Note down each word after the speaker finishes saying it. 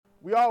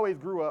we always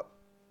grew up,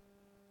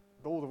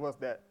 those of us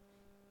that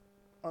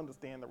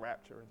understand the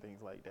rapture and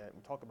things like that.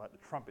 We talk about the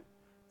trumpet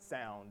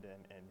sound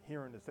and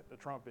hearing the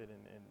trumpet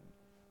and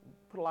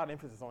put a lot of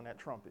emphasis on that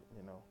trumpet,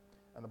 you know.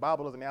 And the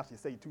Bible doesn't actually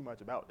say too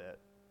much about that,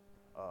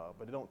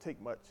 but it don't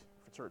take much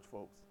for church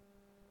folks.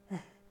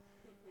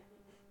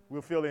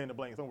 We'll fill in the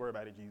blanks. Don't worry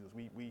about it, Jesus.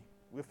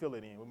 We'll fill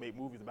it in. We'll make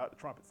movies about the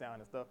trumpet sound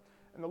and stuff.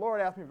 And the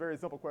Lord asked me a very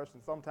simple question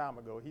some time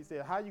ago. He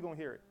said, how are you going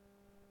to hear it?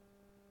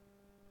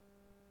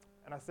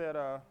 And I said,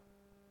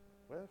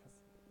 well,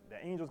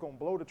 the angel's going to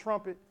blow the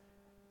trumpet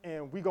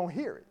and we're going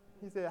to hear it.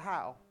 He said,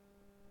 how?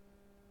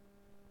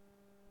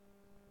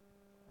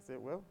 I said,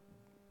 well,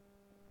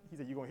 he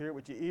said, you're going to hear it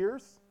with your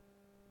ears?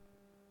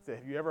 I said,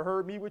 have you ever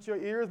heard me with your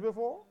ears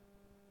before?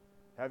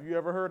 Have you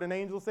ever heard an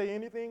angel say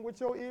anything with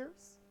your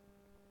ears?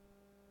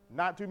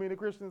 Not too many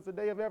Christians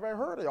today have ever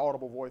heard the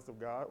audible voice of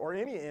God or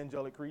any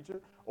angelic creature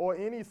or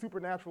any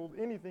supernatural,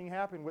 anything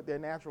happen with their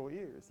natural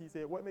ears. He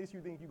said, what makes you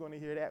think you're going to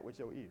hear that with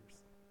your ears?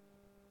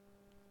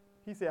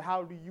 He said,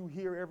 how do you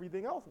hear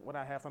everything else when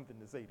I have something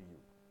to say to you?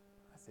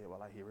 I said,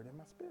 well, I hear it in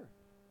my spirit.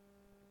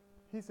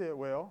 He said,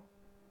 well,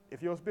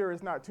 if your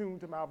spirit's not tuned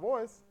to my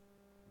voice,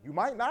 you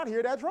might not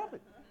hear that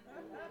trumpet.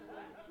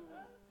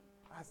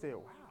 I said,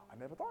 wow, I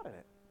never thought of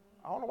that.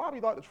 I don't know why we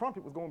thought the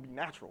trumpet was going to be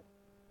natural.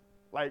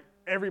 Like,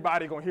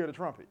 everybody going to hear the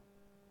trumpet.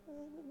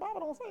 The Bible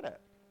don't say that.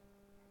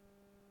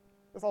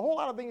 There's a whole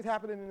lot of things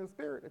happening in the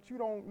spirit that you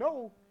don't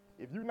know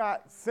if you're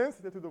not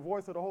sensitive to the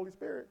voice of the Holy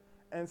Spirit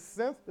and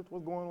sensitive to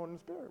what's going on in the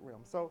spirit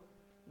realm. So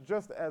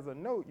just as a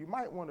note, you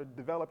might want to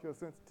develop your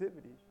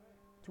sensitivity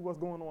to what's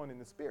going on in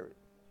the spirit.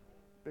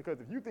 Because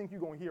if you think you're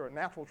going to hear a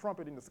natural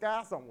trumpet in the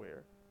sky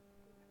somewhere,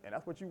 and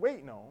that's what you're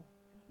waiting on,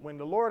 when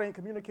the Lord ain't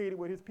communicated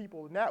with his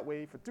people in that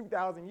way for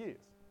 2,000 years.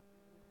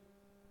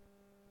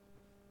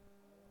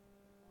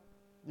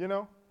 You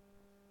know?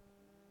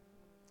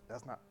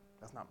 That's not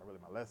really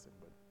my lesson,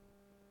 but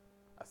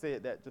I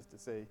said that just to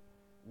say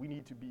we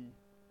need to be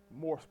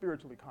more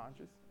spiritually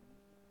conscious.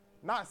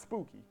 Not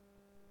spooky,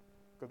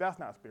 because that's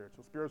not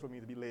spiritual. Spiritual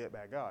means to be led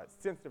by God,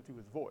 sensitive to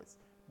his voice.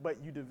 But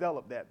you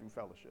develop that through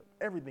fellowship.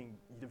 Everything,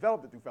 you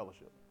develop it through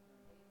fellowship.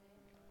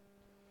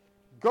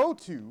 Go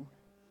to, and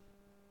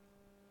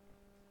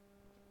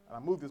I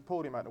moved this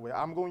podium out of the way.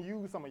 I'm going to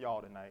use some of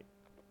y'all tonight,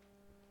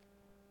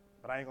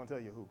 but I ain't going to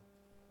tell you who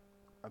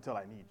until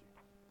I need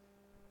you.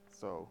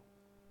 So,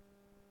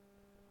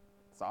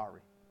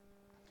 sorry.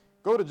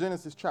 Go to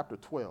Genesis chapter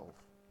 12.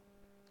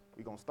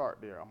 We're going to start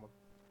there. I'm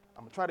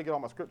going to try to get all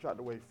my scripture out of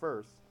the way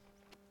first.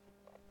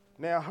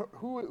 Now,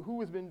 who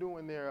has been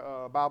doing their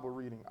Bible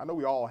reading? I know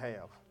we all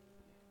have.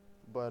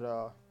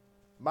 But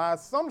my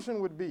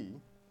assumption would be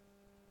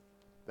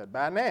that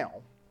by now,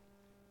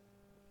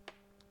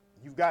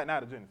 you've gotten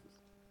out of Genesis.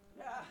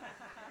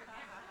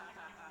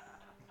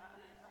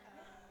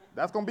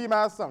 That's going to be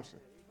my assumption.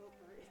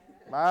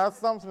 My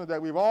assumption is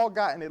that we've all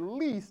gotten at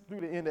least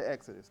through the end of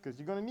Exodus, because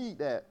you're going to need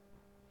that.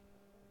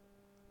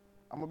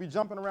 I'm going to be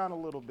jumping around a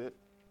little bit.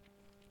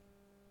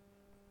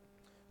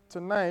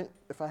 Tonight,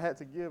 if I had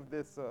to give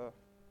this a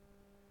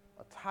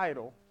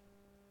title,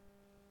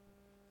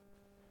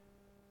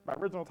 my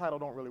original title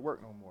don't really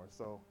work no more,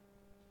 so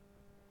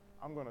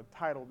I'm going to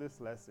title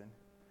this lesson,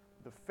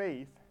 The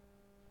Faith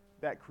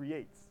That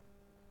Creates.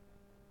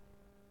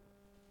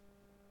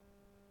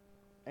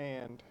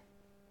 And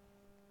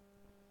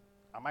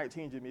I might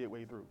change it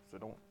midway through, so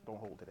don't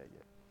hold to that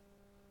yet.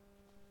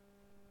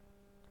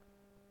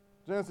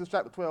 Genesis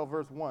chapter 12,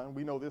 verse 1,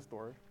 we know this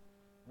story.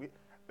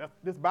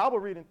 This Bible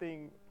reading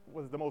thing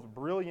was the most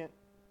brilliant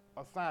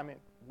assignment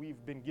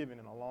we've been given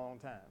in a long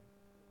time,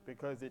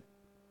 because it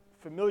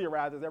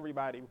familiarizes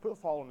everybody, it puts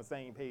us all on the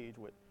same page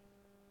with,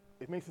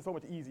 it makes it so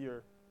much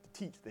easier to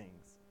teach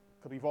things,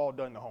 because we've all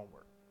done the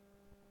homework.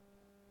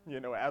 You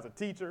know, as a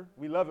teacher,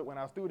 we love it when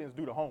our students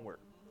do the homework,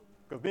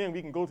 because then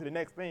we can go to the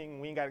next thing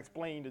and we ain't got to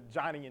explain to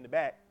Johnny in the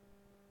back.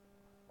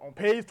 On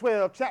page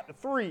 12, chapter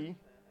 3,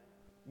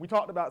 we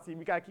talked about, we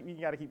got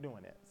to keep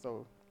doing that.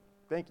 So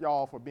thank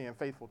y'all for being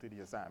faithful to the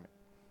assignment.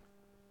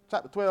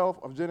 Chapter 12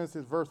 of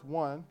Genesis, verse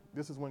 1,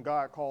 this is when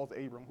God calls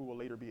Abram, who will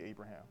later be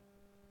Abraham.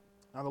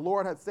 Now the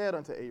Lord had said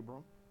unto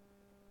Abram,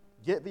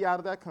 get thee out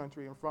of that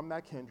country and from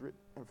thy kindred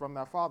and from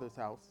thy father's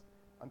house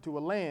unto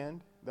a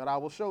land that I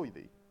will show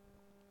thee.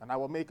 And I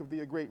will make of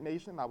thee a great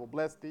nation. I will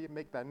bless thee and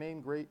make thy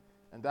name great,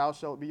 and thou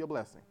shalt be a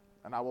blessing.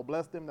 And I will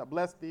bless them that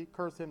bless thee,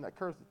 curse him that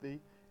curseth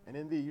thee, and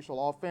in thee shall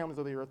all families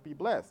of the earth be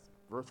blessed.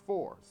 Verse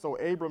 4, so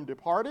Abram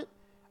departed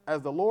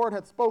as the Lord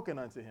had spoken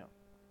unto him.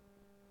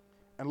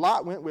 And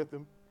Lot went with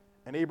him,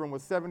 and Abram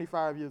was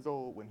 75 years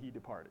old when he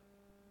departed.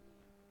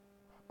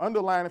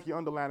 Underline, if you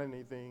underline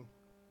anything,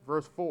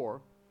 verse 4,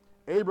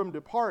 Abram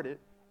departed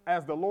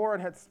as the Lord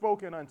had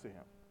spoken unto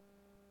him.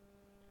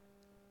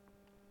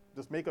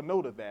 Just make a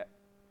note of that.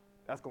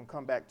 That's going to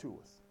come back to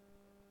us.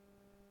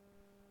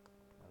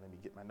 Now, let me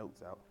get my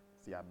notes out.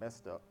 See, I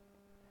messed up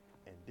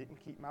and didn't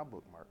keep my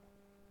bookmark.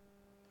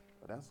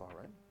 But that's all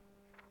right,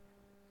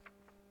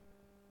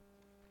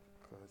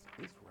 because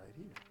it's right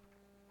here.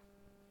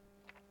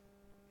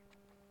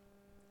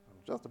 Let me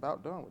just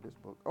about done with this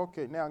book.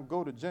 Okay, now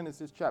go to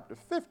Genesis chapter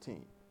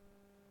 15.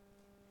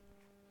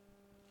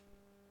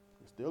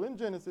 We're still in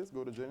Genesis.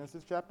 Go to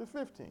Genesis chapter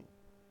 15.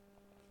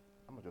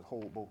 I'm going to just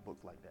hold both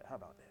books like that. How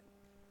about that?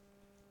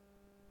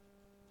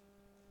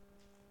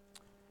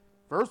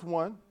 Verse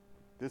 1.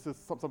 This is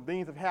some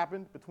things have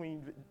happened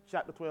between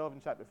chapter 12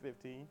 and chapter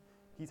 15.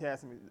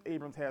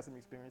 Abram's had some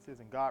experiences,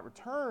 and God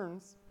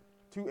returns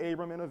to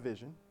Abram in a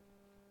vision.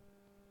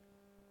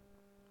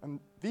 And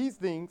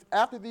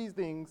after these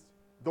things,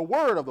 the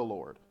word of the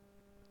Lord,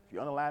 if you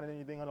underline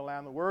anything,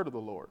 underline the word of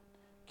the Lord,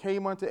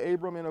 came unto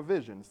Abram in a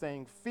vision,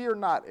 saying, Fear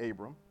not,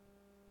 Abram,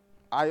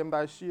 I am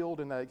thy shield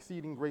and thy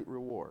exceeding great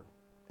reward.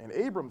 And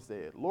Abram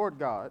said, Lord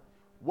God,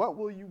 what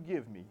will you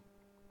give me,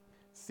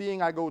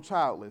 seeing I go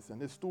childless, and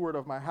this steward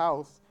of my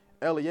house,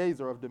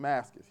 Eliezer of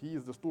Damascus, he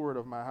is the steward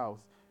of my house,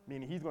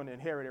 meaning he's going to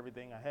inherit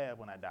everything I have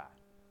when I die.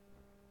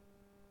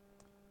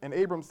 And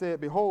Abram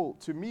said, Behold,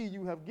 to me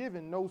you have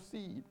given no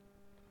seed,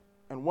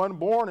 and one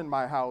born in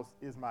my house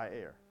is my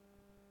heir.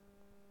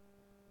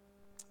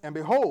 And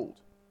behold,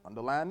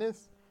 underline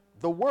this,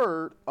 the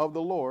word of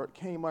the Lord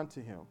came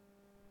unto him,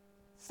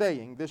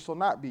 saying, This shall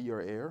not be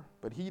your heir,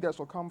 but he that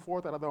shall come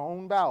forth out of thy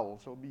own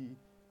bowels shall be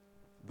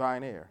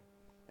thine heir.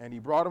 And he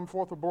brought him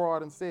forth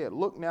abroad and said,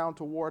 Look now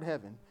toward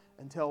heaven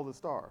and tell the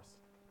stars.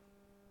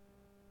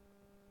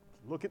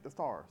 Look at the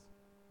stars,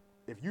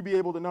 if you be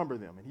able to number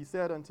them. And he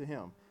said unto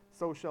him,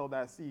 So shall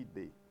thy seed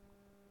be.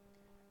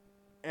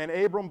 And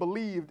Abram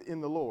believed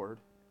in the Lord,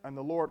 and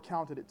the Lord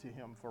counted it to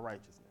him for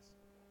righteousness.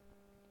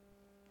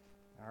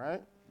 All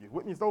right? You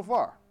with me so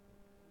far?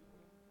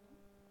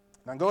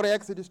 Now go to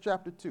Exodus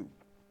chapter 2. I'm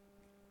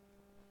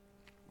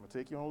going to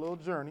take you on a little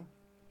journey.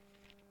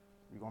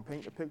 We're going to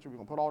paint the picture. We're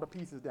going to put all the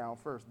pieces down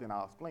first, then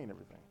I'll explain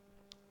everything.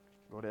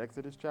 Go to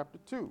Exodus chapter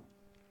 2.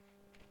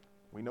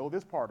 We know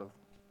this part of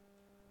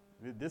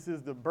this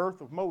is the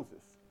birth of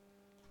Moses.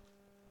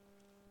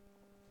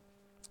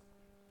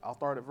 I'll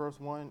start at verse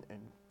 1, and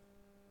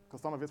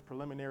because some of it's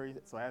preliminary,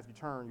 so as you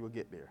turn, you'll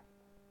get there.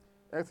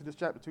 Exodus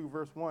chapter 2,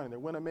 verse 1, And there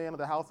went a man of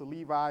the house of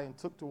Levi and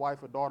took to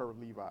wife a daughter of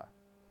Levi.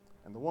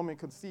 And the woman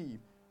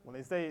conceived. When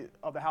they say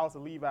of the house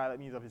of Levi, that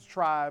means of his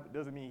tribe. It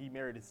doesn't mean he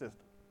married his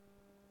sister.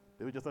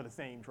 They were just of the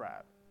same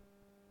tribe.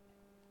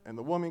 And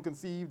the woman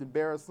conceived and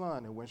bare a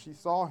son. And when she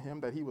saw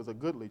him that he was a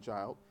goodly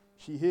child,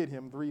 she hid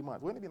him 3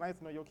 months. Wouldn't it be nice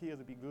to know your kids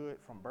would be good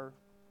from birth?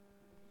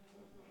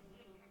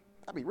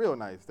 That'd be real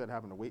nice instead of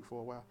having to wait for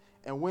a while.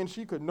 And when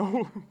she could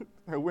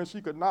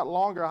not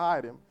longer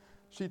hide him,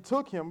 she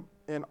took for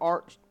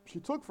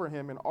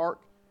him an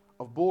ark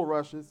of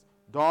bulrushes,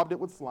 daubed it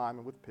with slime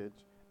and with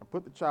pitch, and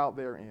put the child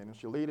therein, and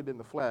she laid it in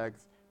the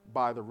flags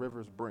by the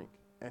river's brink.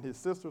 And his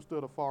sister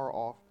stood afar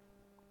off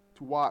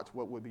to watch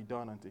what would be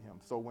done unto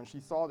him. So when she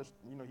saw this,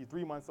 he's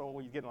 3 months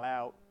old, he's getting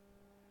loud.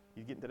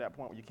 He's getting to that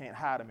point where you can't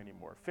hide him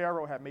anymore.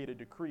 Pharaoh had made a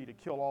decree to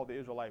kill all the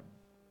Israelite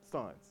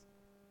sons.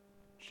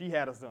 She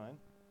had a son.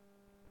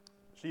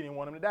 She didn't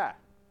want him to die.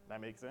 That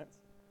makes sense.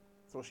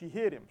 So she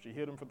hid him. She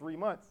hid him for 3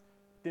 months.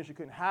 Then she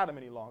couldn't hide him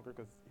any longer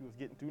because he was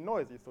getting too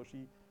noisy. So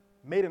she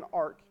made an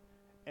ark.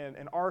 And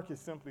an ark is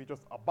simply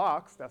just a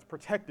box that's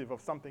protective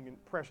of something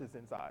precious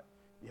inside.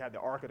 You had the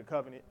Ark of the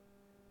Covenant,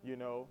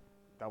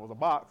 that was a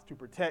box to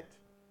protect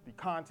the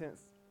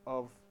contents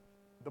of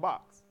the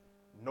box.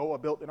 Noah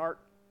built an ark.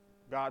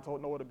 God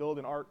told Noah to build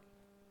an ark.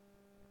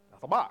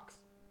 That's a box.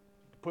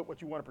 To put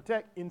what you want to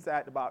protect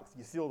inside the box,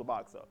 you seal the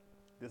box up.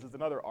 This is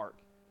another ark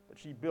that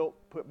she built,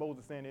 put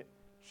Moses in it.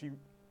 She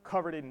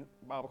covered it in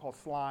what Bible calls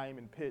slime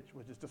and pitch,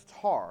 which is just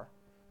tar,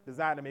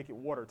 designed to make it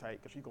watertight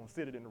because she's going to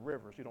sit it in the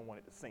river. She don't want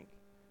it to sink.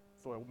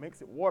 So it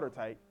makes it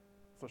watertight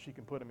so she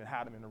can put him and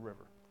hide him in the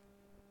river.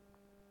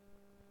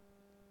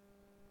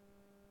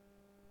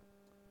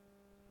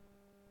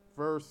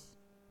 Verse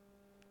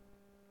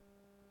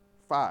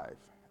 5.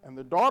 And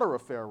the daughter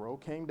of Pharaoh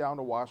came down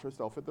to wash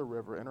herself at the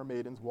river, and her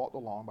maidens walked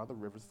along by the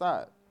river's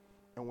side.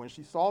 And when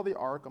she saw the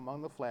ark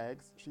among the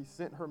flags, she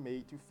sent her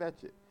maid to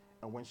fetch it.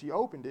 And when she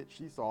opened it,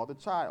 she saw the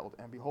child.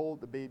 And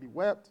behold, the baby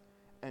wept,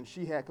 and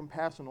she had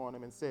compassion on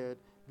him and said,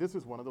 This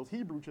is one of those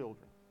Hebrew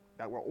children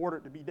that were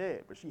ordered to be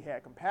dead. But she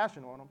had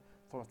compassion on him,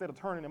 so instead of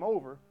turning him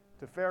over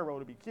to Pharaoh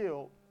to be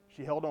killed,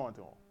 she held on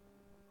to him.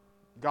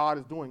 God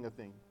is doing a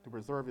thing to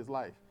preserve his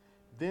life.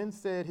 Then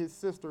said his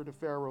sister to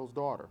Pharaoh's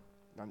daughter.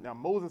 Now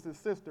Moses'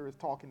 sister is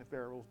talking to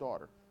Pharaoh's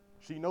daughter.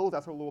 She knows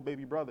that's her little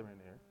baby brother in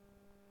there.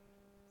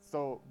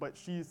 So, but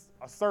she's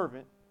a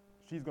servant.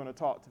 She's going to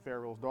talk to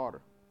Pharaoh's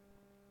daughter.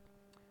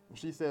 And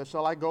she says,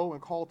 Shall I go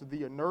and call to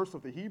thee a nurse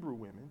of the Hebrew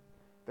women,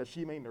 that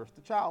she may nurse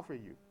the child for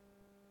you?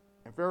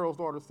 And Pharaoh's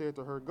daughter said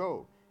to her,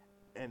 Go.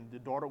 And the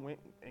daughter went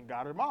and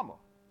got her mama,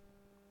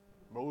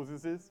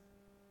 Moses'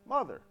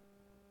 mother,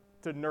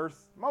 to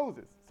nurse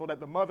Moses, so that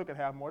the mother could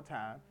have more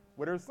time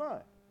with her son.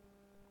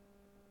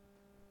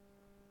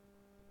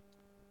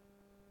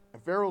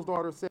 And Pharaoh's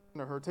daughter said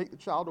to her, Take the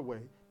child away,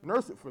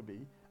 nurse it for me,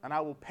 and I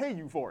will pay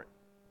you for it.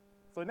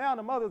 So now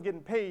the mother's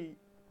getting paid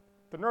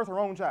to nurse her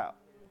own child.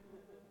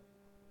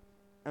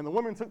 And the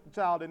woman took the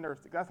child and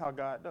nursed it. That's how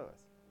God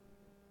does.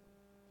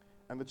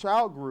 And the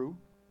child grew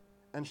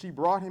And she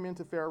brought him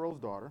into Pharaoh's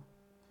daughter,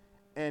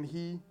 and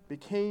he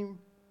became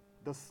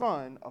the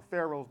son of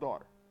Pharaoh's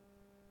daughter.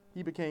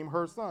 He became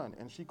her son,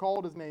 and she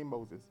called his name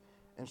Moses.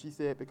 And she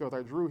said, because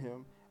I drew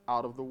him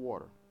out of the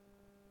water.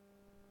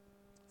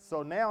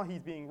 So now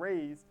he's being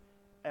raised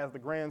as the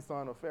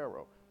grandson of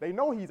Pharaoh. They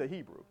know he's a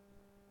Hebrew.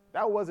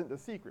 That wasn't the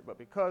secret, but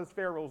because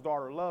Pharaoh's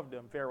daughter loved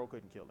him, Pharaoh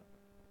couldn't kill him.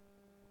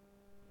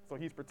 So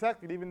he's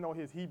protected even though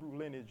his Hebrew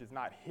lineage is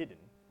not hidden.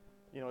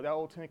 You know, that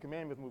old Ten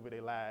Commandments movie, they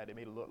lied. They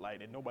made it look like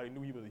that nobody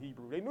knew he was a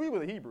Hebrew. They knew he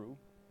was a Hebrew,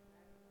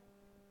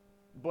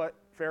 but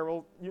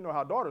Pharaoh, you know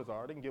how daughters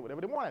are. They can get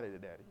whatever they want out of their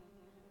daddy.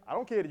 I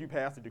don't care that you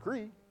passed a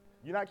decree.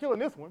 You're not killing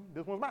this one.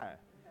 This one's mine.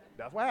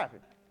 That's what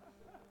happened.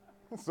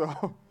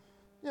 So,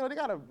 you know, they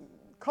got to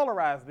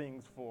colorize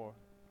things for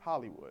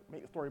Hollywood,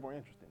 make the story more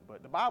interesting.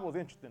 But the Bible is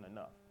interesting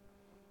enough.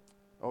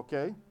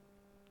 Okay?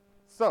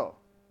 So,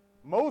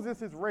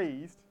 Moses is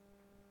raised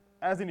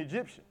as an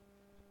Egyptian.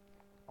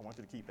 I want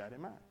you to keep that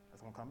in mind.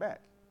 That's going to come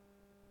back.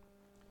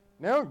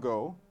 Now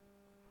go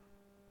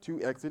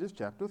to Exodus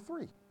chapter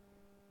 3.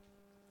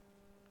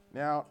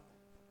 Now,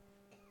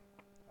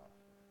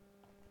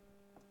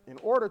 in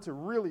order to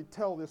really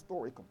tell this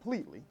story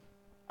completely,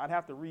 I'd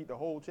have to read the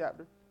whole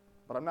chapter,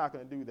 but I'm not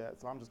going to do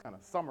that, so I'm just going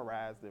to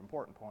summarize the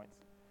important points,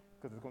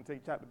 because it's going to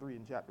take chapter 3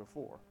 and chapter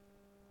 4.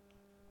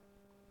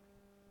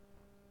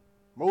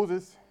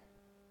 Moses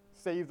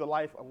saves the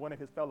life of one of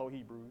his fellow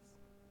Hebrews,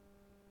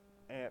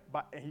 and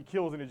he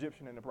kills an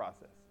Egyptian in the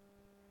process.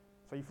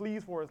 So he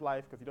flees for his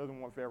life because he doesn't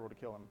want Pharaoh to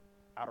kill him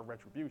out of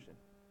retribution.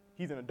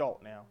 He's an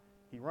adult now.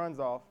 He runs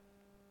off.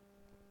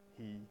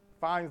 He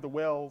finds the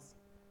wells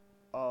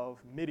of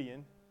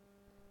Midian.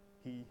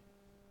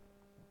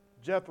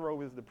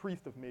 Jethro is the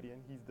priest of Midian.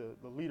 He's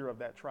the leader of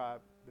that tribe,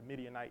 the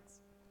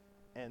Midianites,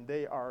 and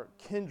they are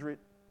kindred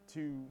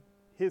to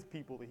his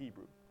people, the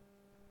Hebrew.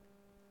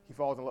 He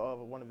falls in love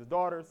with one of his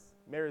daughters,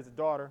 marries his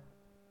daughter,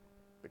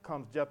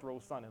 becomes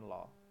Jethro's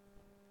son-in-law,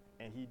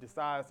 and he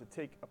decides to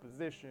take a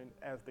position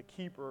as the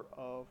keeper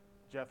of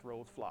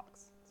Jethro's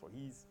flocks. So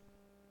he's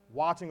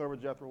watching over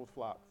Jethro's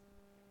flocks,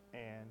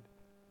 and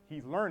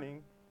he's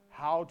learning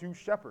how to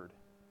shepherd.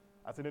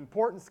 That's an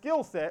important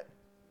skill set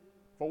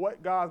for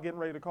what God's getting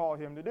ready to call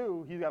him to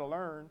do. He's got to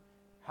learn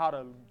how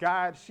to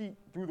guide sheep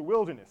through the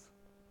wilderness,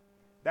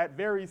 that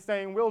very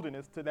same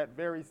wilderness to that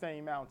very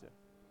same mountain.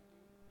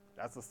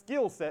 That's a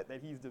skill set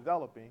that he's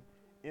developing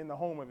in the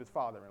home of his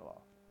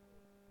father-in-law.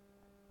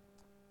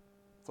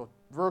 So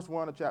verse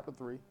 1 of chapter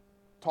 3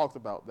 talks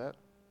about that.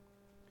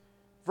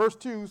 Verse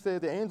 2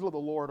 says, the angel of the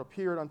Lord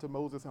appeared unto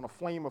Moses in a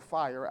flame of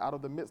fire out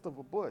of the midst of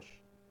a bush.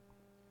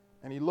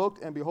 And he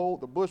looked, and behold,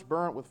 the bush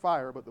burned with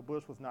fire, but the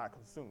bush was not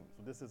consumed.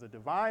 So this is a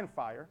divine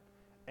fire.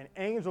 An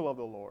angel of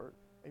the Lord,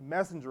 a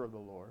messenger of the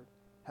Lord,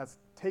 has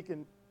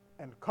taken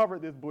and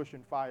covered this bush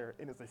in fire,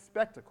 and it's a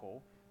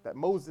spectacle that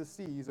Moses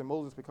sees, and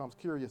Moses becomes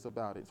curious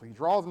about it. So he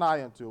draws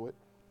nigh unto it.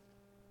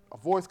 A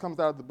voice comes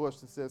out of the bush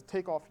and says,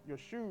 take off your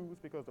shoes,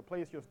 because the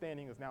place you're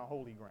standing is now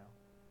holy ground.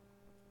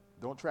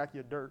 Don't track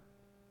your dirt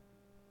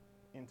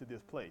into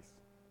this place.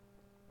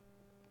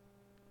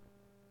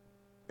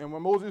 And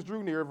when Moses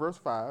drew near, verse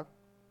 5,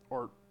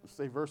 or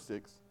say verse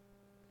 6,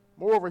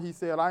 moreover he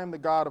said, I am the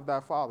God of thy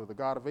father, the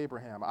God of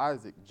Abraham,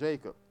 Isaac,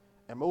 Jacob.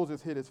 And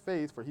Moses hid his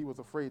face, for he was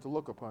afraid to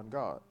look upon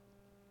God.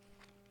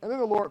 And then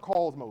the Lord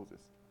calls Moses.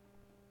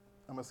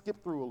 I'm going to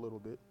skip through a little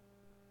bit.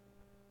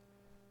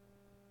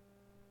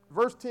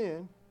 Verse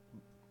 10,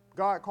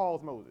 God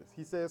calls Moses.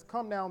 He says,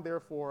 come down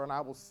therefore, and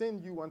I will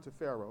send you unto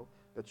Pharaoh,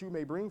 that you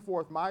may bring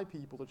forth my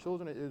people, the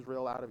children of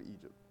Israel, out of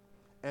Egypt.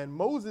 And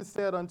Moses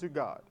said unto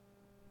God,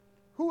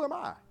 who am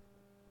I,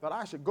 that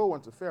I should go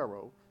unto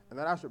Pharaoh, and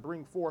that I should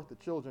bring forth the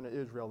children of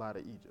Israel out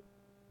of Egypt?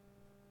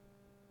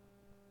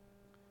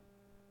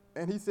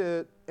 And he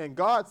said, and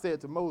God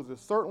said to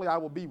Moses, certainly I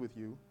will be with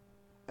you,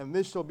 and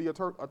this shall be a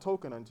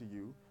token unto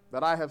you,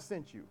 that I have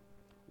sent you.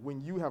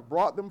 When you have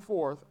brought them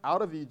forth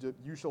out of Egypt,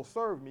 you shall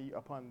serve me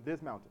upon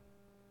this mountain.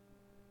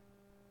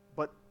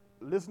 But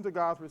listen to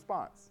God's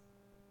response.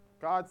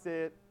 God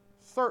said,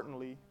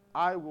 certainly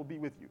I will be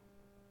with you.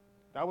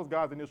 That was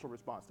God's initial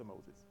response to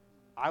Moses.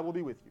 I will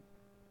be with you.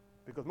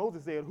 Because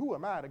Moses said, who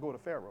am I to go to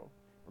Pharaoh?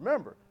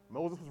 Remember,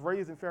 Moses was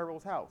raised in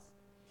Pharaoh's house.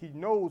 He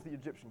knows the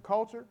Egyptian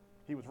culture.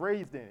 He was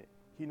raised in it.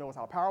 He knows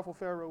how powerful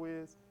Pharaoh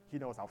is. He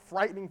knows how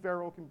frightening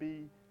Pharaoh can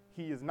be.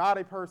 He is not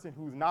a person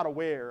who's not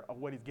aware of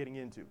what he's getting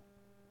into.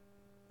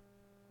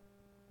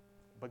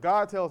 But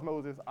God tells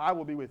Moses, I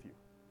will be with you.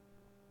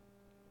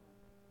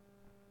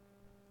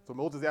 So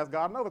Moses asks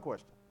God another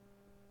question.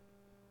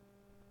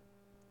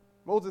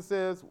 Moses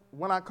says,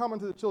 when I come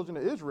unto the children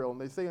of Israel, and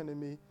they say unto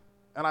me,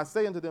 and I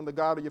say unto them, the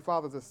God of your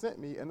fathers has sent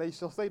me, and they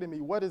shall say to me,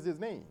 what is his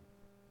name?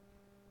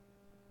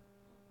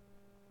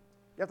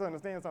 You have to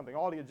understand something.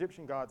 All the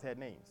Egyptian gods had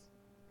names.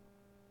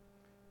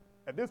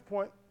 At this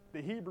point,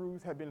 the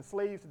Hebrews had been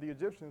slaves to the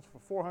Egyptians for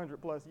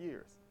 400 plus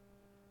years.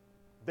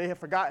 They had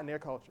forgotten their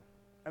culture,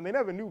 and they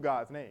never knew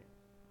God's name.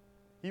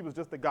 He was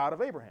just the God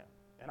of Abraham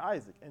and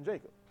Isaac and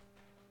Jacob.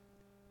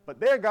 But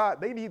their God,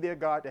 they need their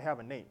God to have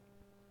a name.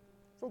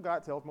 So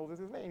God tells Moses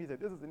his name. He said,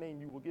 this is the name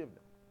you will give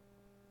them.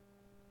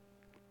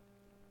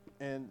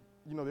 And,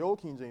 the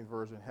Old King James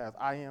Version has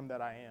I am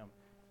that I am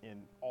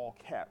in all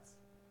caps.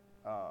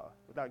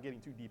 Without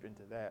getting too deep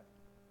into that,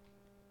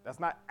 that's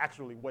not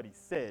actually what he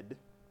said.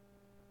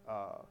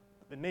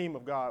 The name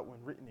of God, when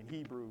written in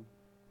Hebrew,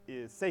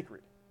 is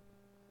sacred.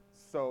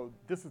 So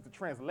this is the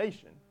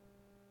translation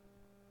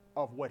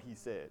of what he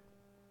said,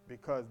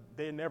 because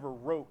they never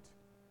wrote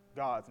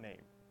God's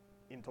name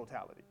in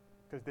totality,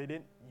 because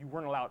you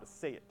weren't allowed to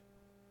say it.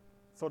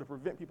 So to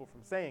prevent people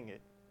from saying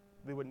it,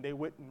 they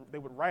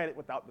would write it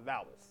without the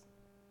vowels,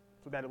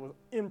 so that it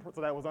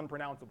was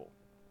unpronounceable,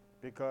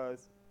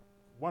 because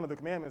one of the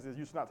commandments is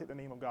you should not take the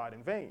name of God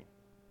in vain.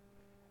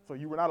 So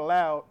you were not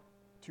allowed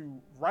to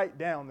write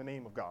down the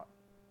name of God.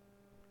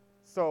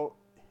 So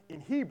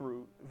in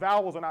Hebrew,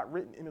 vowels are not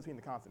written in between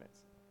the consonants.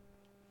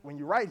 When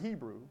you write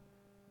Hebrew,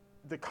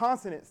 the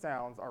consonant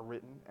sounds are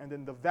written, and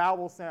then the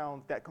vowel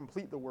sounds that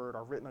complete the word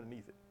are written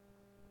underneath it.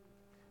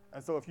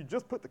 And so if you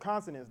just put the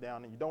consonants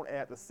down and you don't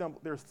add the symbol,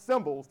 there's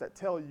symbols that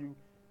tell you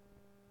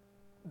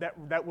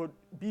that would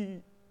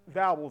be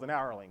vowels in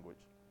our language.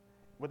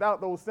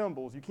 Without those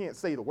symbols, you can't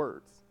say the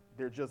words.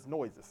 They're just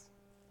noises.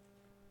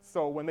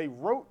 So when they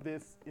wrote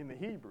this in the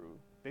Hebrew,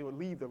 they would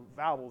leave the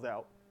vowels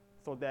out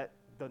so that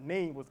the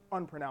name was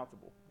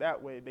unpronounceable.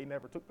 That way, they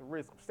never took the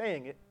risk of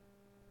saying it.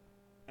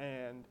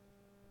 And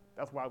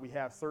that's why we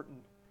have certain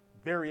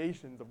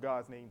variations of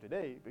God's name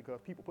today,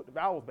 because people put the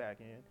vowels back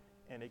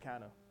in and they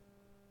kind of,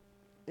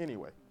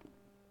 anyway,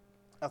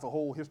 that's a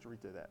whole history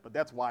to that. But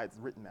that's why it's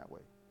written that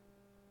way.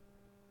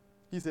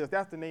 He says,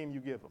 that's the name you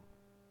give them.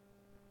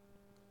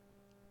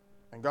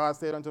 And God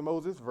said unto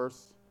Moses,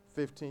 verse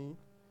 15,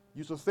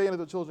 you shall say unto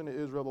the children of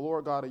Israel, the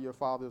Lord God of your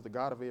fathers, the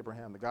God of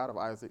Abraham, the God of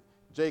Isaac,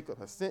 Jacob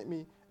has sent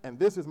me, and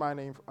this is my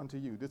name unto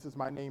you. This is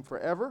my name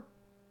forever,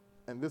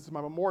 and this is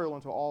my memorial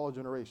unto all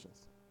generations.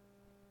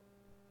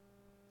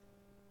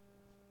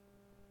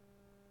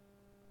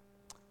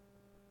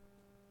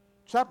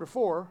 Chapter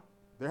 4,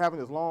 they're having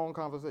this long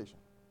conversation.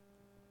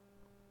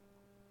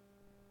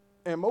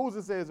 And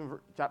Moses says in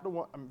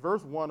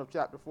verse 1 of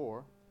chapter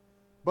 4,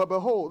 but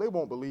behold, they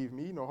won't believe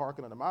me, nor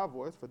hearken unto my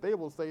voice, for they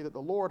will say that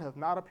the Lord hath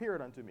not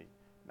appeared unto me.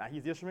 Now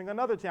he's issuing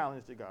another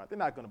challenge to God. They're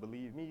not going to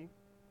believe me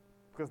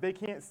because they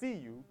can't see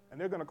you, and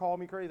they're going to call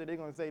me crazy. They're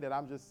going to say that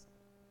I'm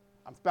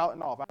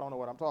spouting off. I don't know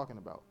what I'm talking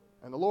about.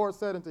 And the Lord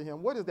said unto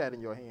him, what is that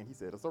in your hand? He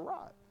said, it's a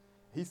rod.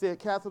 He said,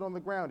 cast it on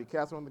the ground. He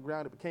cast it on the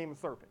ground. It became a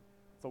serpent.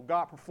 So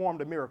God performed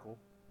a miracle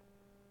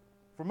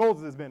for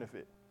Moses'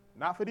 benefit,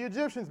 not for the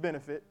Egyptians'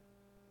 benefit,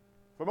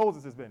 for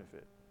Moses'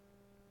 benefit.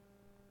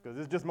 Because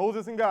it's just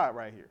Moses and God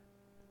right here.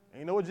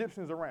 Ain't no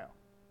Egyptians around.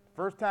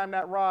 First time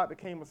that rod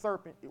became a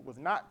serpent, it was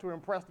not to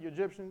impress the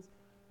Egyptians.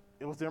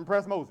 It was to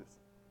impress Moses.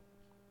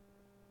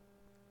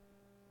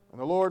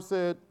 And the Lord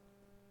said,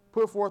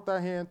 put forth thy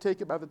hand, take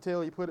it by the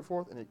tail. He put it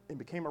forth, and it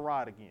became a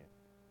rod again.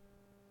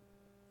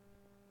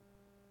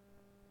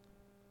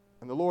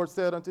 And the Lord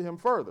said unto him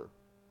further,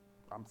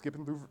 I'm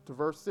skipping through to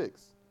verse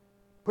 6,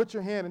 put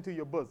your hand into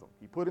your bosom.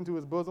 He put into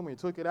his bosom. When he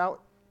took it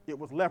out, it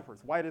was leprous,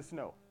 white as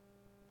snow.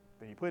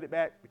 Then he put it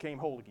back, became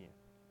whole again.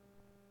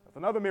 That's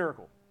another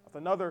miracle. That's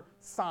another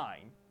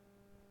sign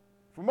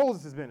for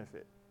Moses'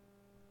 benefit.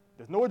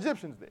 There's no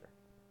Egyptians there.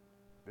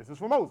 This is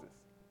for Moses.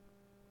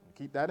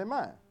 Keep that in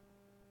mind.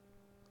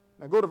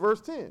 Now go to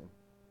verse 10.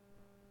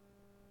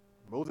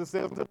 Moses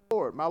says to the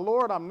Lord, my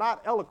Lord, I'm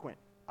not eloquent.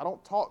 I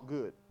don't talk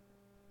good.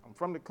 I'm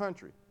from the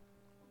country.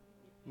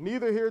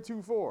 Neither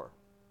heretofore,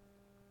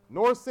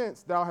 nor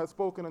since thou hast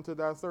spoken unto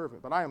thy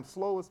servant, but I am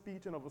slow of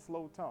speech and of a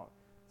slow tongue.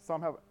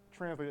 Some have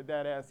translated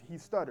that as he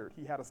stuttered,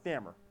 he had a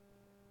stammer.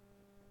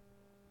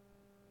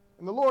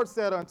 And the Lord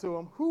said unto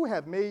him, who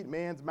hath made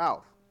man's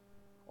mouth?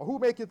 Or who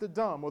maketh the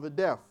dumb, or the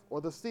deaf,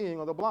 or the seeing,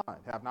 or the blind?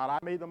 Have not I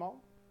made them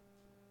all?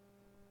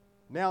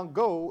 Now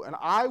go, and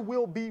I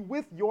will be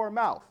with your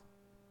mouth,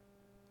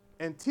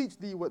 and teach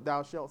thee what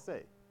thou shalt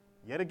say.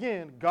 Yet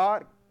again,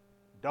 God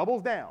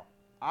doubles down.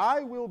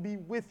 I will be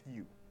with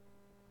you.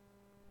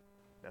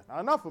 That's not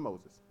enough for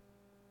Moses.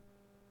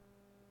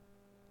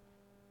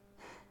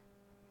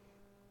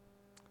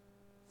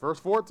 Verse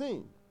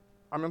 14.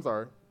 I'm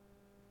sorry.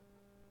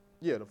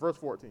 Yeah, the verse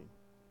 14.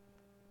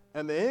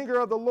 And the anger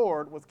of the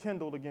Lord was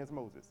kindled against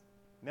Moses.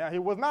 Now, he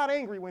was not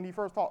angry when he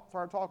first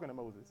started talking to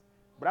Moses.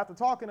 But after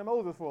talking to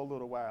Moses for a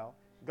little while,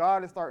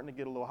 God is starting to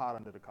get a little hot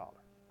under the collar.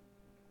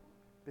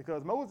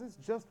 Because Moses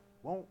just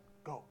won't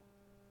go.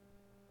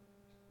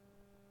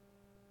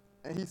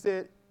 And he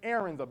said,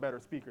 Aaron's a better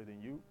speaker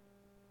than you.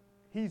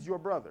 He's your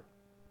brother.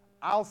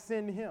 I'll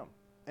send him.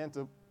 And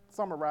to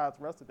summarize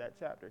the rest of that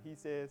chapter, he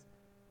says,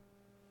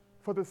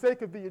 for the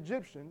sake of the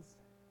Egyptians,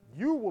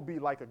 you will be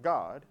like a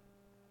god,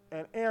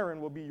 and Aaron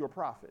will be your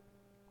prophet.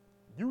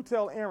 You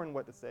tell Aaron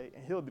what to say,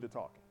 and he'll do the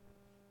talking.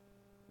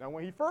 Now,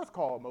 when he first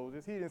called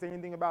Moses, he didn't say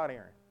anything about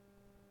Aaron,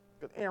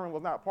 because Aaron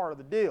was not part of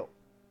the deal.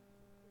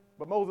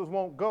 But Moses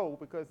won't go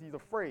because he's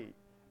afraid,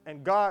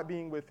 and God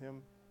being with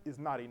him is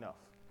not enough.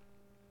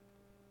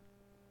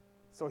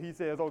 So he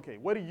says, okay,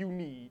 what do you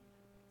need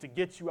to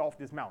get you off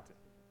this mountain?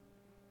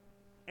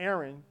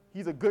 Aaron,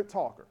 he's a good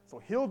talker,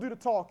 so he'll do the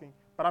talking,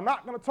 but I'm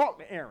not going to talk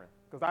to Aaron.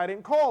 because I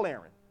didn't call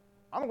Aaron.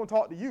 I'm going to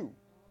talk to you.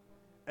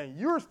 And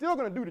you're still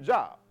going to do the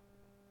job.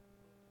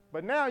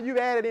 But now you've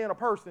added in a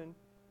person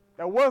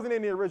that wasn't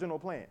in the original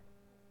plan.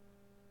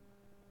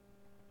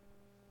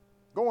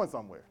 Going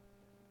somewhere.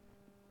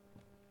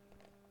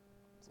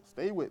 So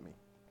stay with me.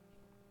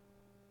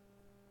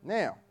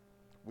 Now,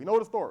 we know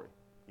the story.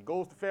 He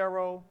goes to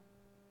Pharaoh.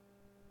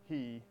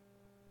 He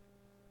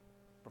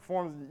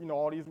performs,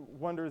 all these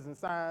wonders and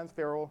signs.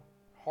 Pharaoh's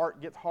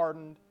heart gets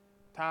hardened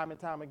time and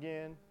time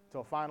again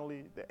until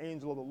finally the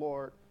angel of the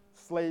Lord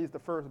slays the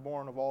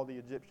firstborn of all the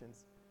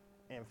Egyptians,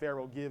 and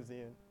Pharaoh gives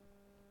in,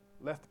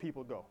 lets the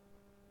people go.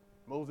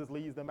 Moses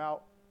leads them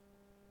out.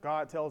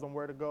 God tells them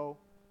where to go,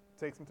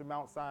 takes them to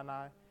Mount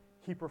Sinai.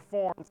 He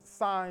performs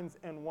signs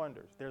and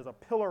wonders. There's a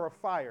pillar of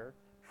fire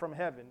from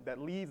heaven that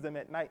leads them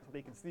at night so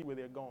they can see where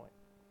they're going.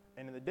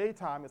 And in the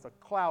daytime, it's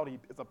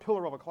a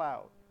pillar of a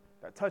cloud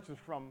that touches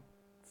from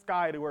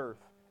sky to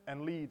earth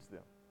and leads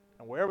them.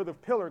 And wherever the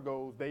pillar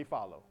goes, they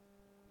follow.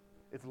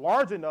 It's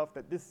large enough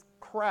that this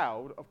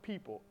crowd of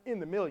people in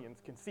the millions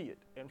can see it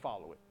and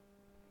follow it.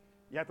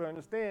 You have to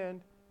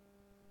understand,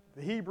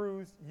 the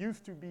Hebrews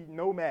used to be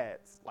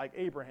nomads like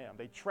Abraham.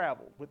 They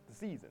traveled with the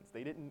seasons.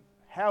 They didn't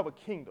have a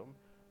kingdom.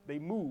 They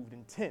moved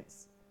in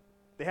tents.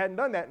 They hadn't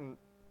done that in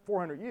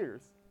 400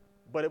 years,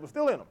 but it was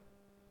still in them.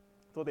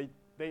 So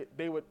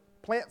they would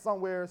plant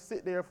somewhere,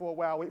 sit there for a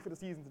while, wait for the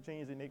seasons to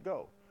change, and they'd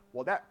go.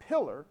 Well, that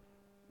pillar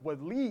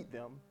would lead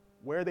them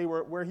where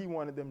he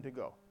wanted them to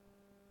go,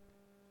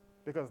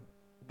 because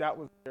that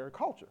was their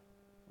culture.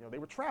 They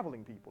were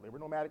traveling people. They were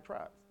nomadic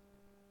tribes.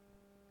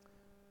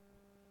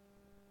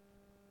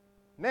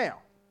 Now,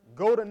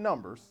 go to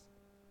Numbers.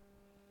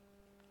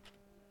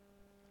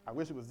 I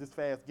wish it was this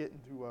fast getting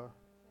to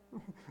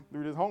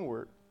do this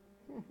homework.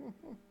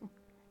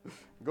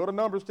 Go to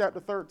Numbers chapter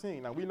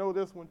 13. Now, we know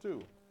this one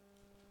too.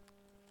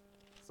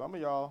 Some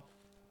of y'all,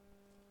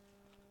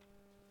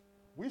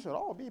 we should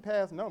all be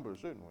past Numbers,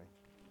 shouldn't we?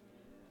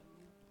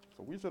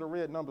 So we should have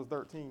read Numbers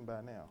 13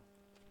 by now.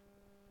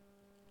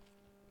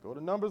 Go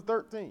to Numbers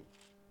 13.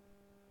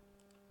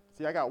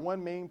 See, I got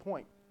one main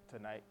point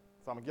tonight,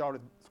 so I'm going to get all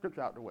this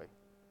scripture out the way.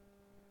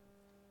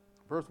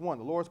 Verse 1,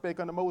 the Lord spake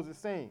unto Moses,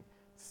 saying,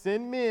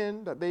 send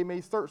men that they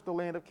may search the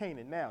land of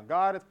Canaan. Now,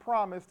 God has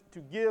promised to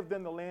give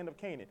them the land of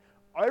Canaan.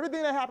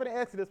 Everything that happened in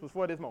Exodus was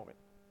for this moment.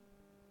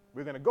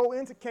 We're going to go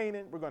into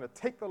Canaan. We're going to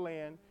take the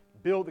land,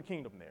 build the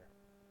kingdom there.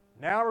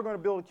 Now we're going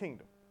to build a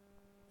kingdom.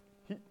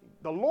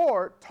 The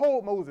Lord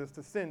told Moses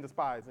to send the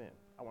spies in.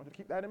 I want you to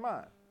keep that in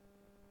mind.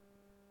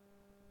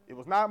 It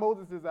was not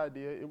Moses'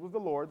 idea. It was the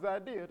Lord's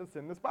idea to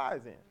send the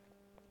spies in.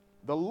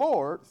 The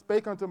Lord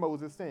spake unto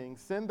Moses, saying,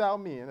 send thou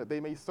men that they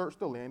may search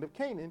the land of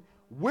Canaan,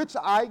 which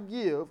I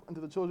give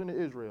unto the children of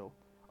Israel,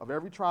 of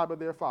every tribe of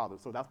their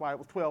fathers. So that's why it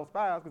was 12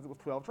 spies, because it was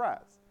 12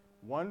 tribes.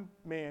 One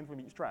man from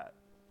each tribe.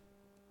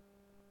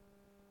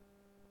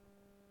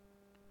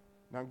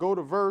 Now go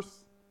to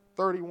verse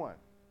 31.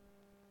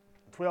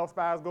 The 12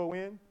 spies go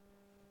in.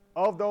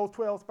 Of those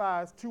 12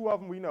 spies, 2 of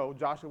them we know,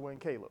 Joshua and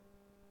Caleb.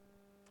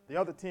 The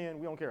other 10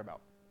 we don't care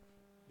about.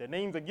 Their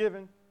names are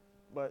given,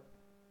 but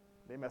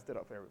they messed it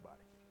up for everybody.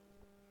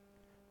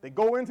 They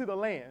go into the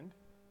land,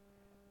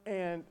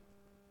 and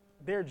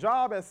their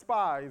job as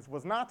spies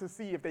was not to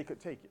see if they could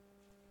take it.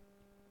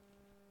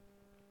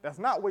 That's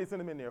not what he sent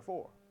them in there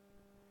for.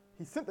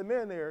 He sent them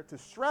in there to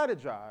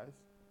strategize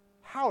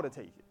how to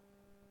take it.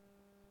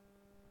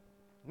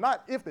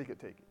 Not if they could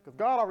take it, because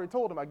God already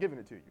told them, I've given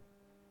it to you.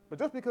 But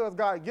just because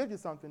God gives you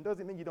something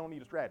doesn't mean you don't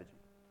need a strategy.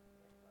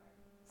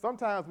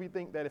 Sometimes we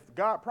think that if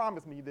God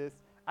promised me this,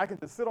 I can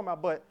just sit on my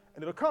butt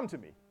and it'll come to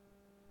me.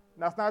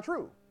 And that's not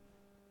true.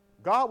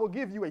 God will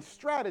give you a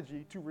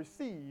strategy to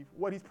receive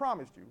what he's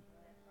promised you.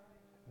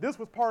 This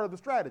was part of the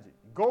strategy.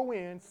 Go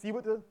in, see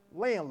what the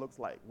land looks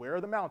like. Where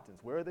are the mountains?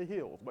 Where are the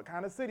hills? What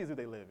kind of cities do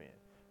they live in?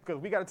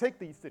 Because we got to take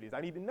these cities.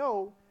 I need to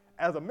know,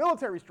 as a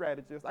military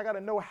strategist, I got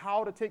to know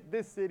how to take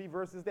this city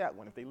versus that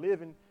one. If they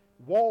live in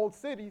walled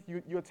cities,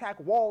 you attack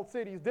walled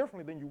cities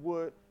differently than you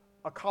would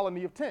a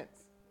colony of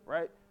tents,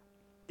 right?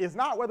 It's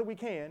not whether we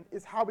can,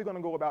 it's how we're going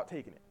to go about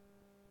taking it.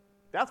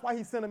 That's why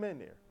he sent them in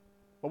there.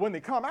 But when they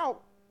come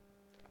out,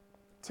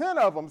 10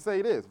 of them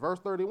say this, verse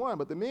 31,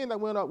 but the men that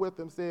went up with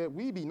them said,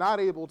 we be not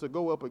able to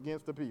go up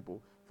against the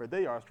people, for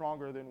they are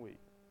stronger than we.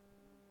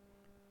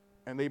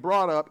 And they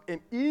brought up an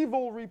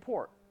evil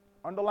report,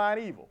 underline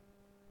evil.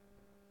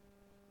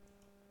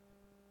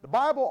 The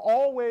Bible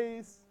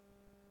always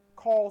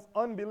calls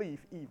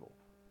unbelief evil.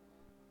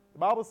 The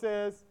Bible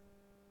says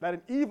that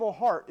an evil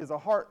heart is a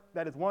heart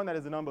that is one that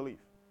is in unbelief.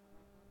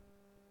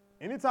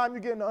 Anytime you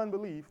get into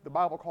unbelief, the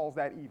Bible calls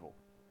that evil.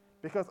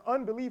 Because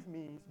unbelief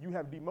means you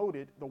have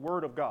demoted the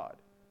word of God.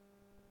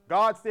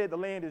 God said the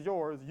land is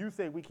yours, you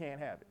say we can't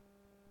have it.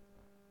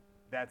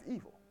 That's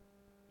evil.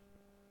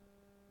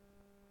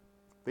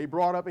 They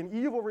brought up an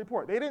evil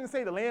report. They didn't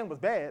say the land was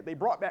bad. They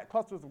brought back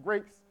clusters of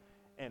grapes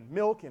and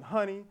milk and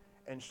honey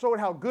and showed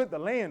how good the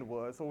land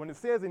was. So when it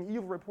says an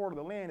evil report of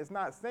the land, it's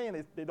not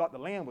saying they thought the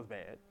land was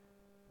bad.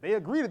 They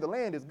agreed that the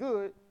land is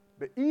good.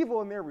 The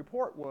evil in their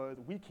report was,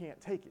 we can't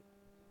take it.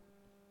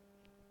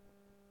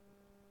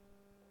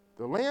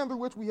 The land through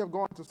which we have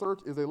gone to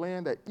search is a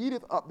land that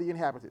eateth up the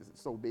inhabitants.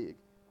 It's so big.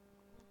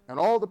 And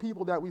all the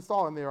people that we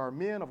saw in there are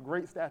men of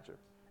great stature.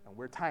 And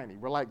we're tiny.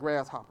 We're like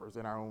grasshoppers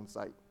in our own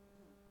sight.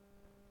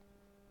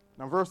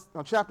 Now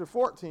chapter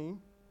 14,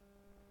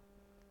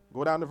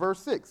 go down to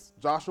verse 6.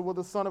 Joshua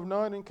the son of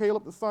Nun and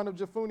Caleb the son of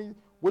Jephunneh,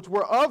 which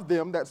were of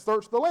them that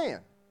searched the land.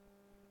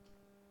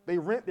 They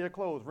rent their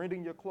clothes.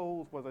 Renting your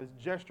clothes was a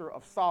gesture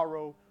of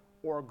sorrow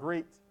or a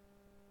great,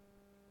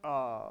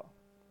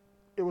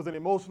 it was an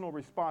emotional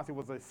response. It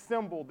was a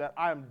symbol that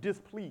I am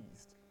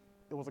displeased.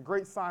 It was a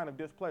great sign of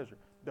displeasure.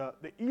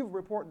 The evil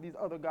report these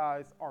other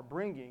guys are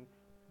bringing,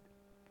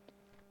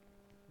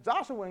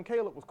 Joshua and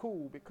Caleb was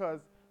cool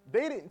because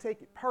they didn't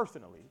take it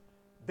personally.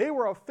 They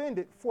were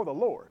offended for the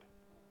Lord.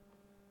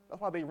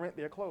 That's why they rent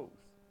their clothes.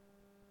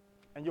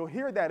 And you'll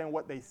hear that in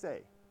what they say.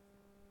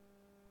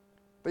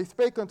 They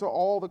spake unto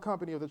all the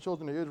company of the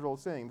children of Israel,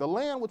 saying, the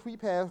land which we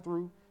passed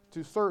through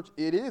to search,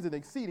 it is an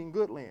exceeding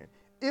good land.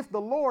 If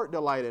the Lord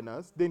delight in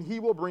us, then he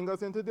will bring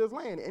us into this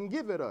land and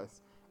give it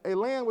us, a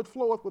land which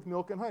floweth with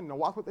milk and honey. Now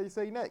watch what they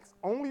say next.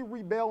 Only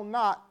rebel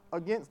not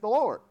against the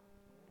Lord,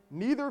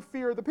 neither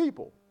fear the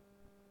people.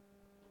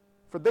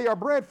 For they are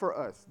bread for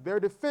us. Their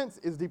defense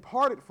is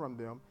departed from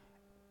them.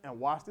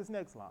 And watch this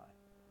next line.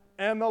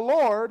 And the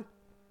Lord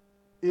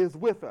is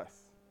with us.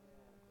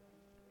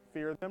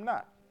 Fear them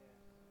not.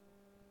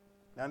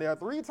 Now there are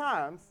 3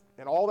 times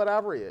in all that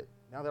I've read,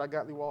 now that I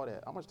got through all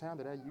that. How much time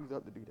did I use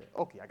up to do that?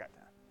 Okay, I got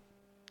time.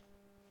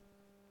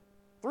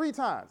 3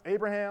 times,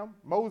 Abraham,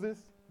 Moses,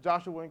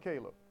 Joshua, and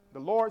Caleb. The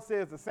Lord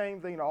says the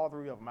same thing to all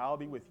 3 of them. I'll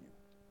be with you.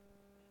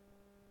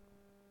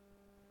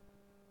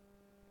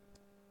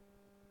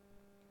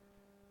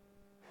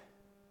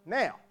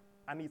 Now,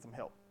 I need some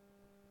help.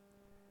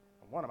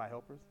 And one of my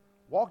helpers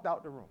walked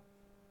out the room.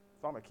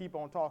 So I'm going to keep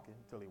on talking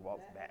until he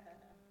walks back.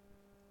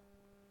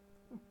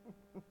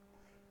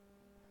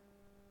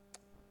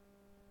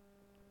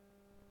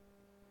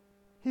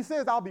 He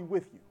says, I'll be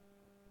with you.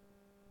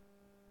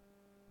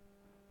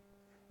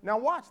 Now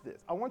watch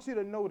this. I want you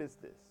to notice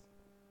this.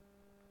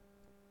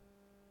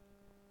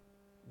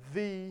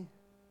 The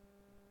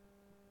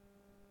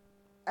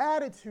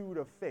attitude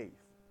of faith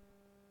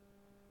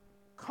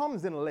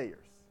comes in layers.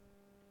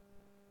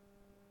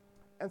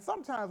 And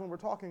sometimes when we're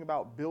talking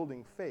about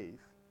building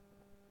faith,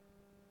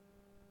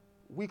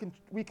 we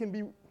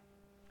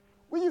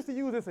used to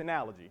use this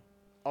analogy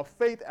of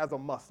faith as a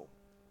muscle.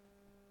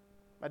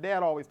 My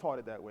dad always taught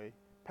it that way.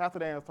 Pastor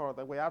Dan has taught it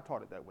that way. I've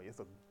taught it that way. It's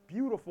a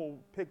beautiful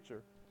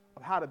picture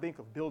of how to think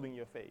of building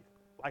your faith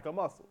like a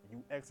muscle.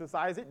 You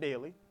exercise it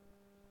daily,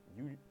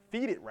 you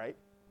feed it right,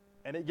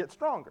 and it gets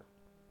stronger.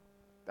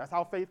 That's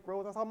how faith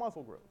grows. That's how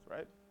muscle grows,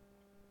 right?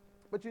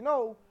 But you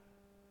know,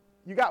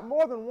 you got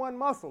more than one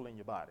muscle in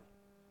your body.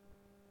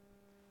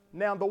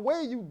 Now, the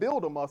way you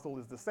build a muscle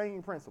is the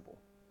same principle.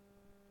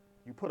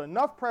 You put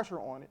enough pressure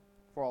on it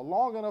for a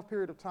long enough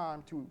period of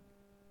time to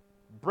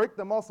break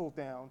the muscles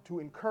down to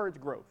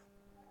encourage growth.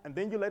 And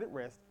then you let it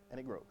rest and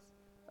it grows.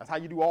 That's how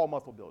you do all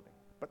muscle building.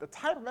 But the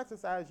type of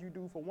exercise you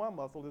do for one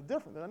muscle is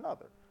different than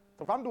another.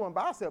 So if I'm doing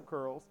bicep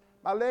curls,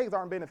 my legs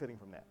aren't benefiting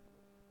from that.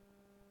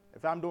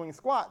 If I'm doing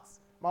squats,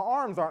 my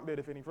arms aren't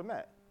benefiting from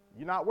that.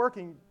 You're not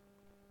working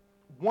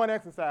one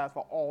exercise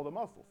for all the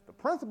muscles. The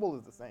principle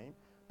is the same,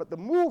 but the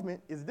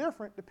movement is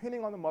different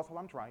depending on the muscle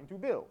I'm trying to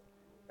build.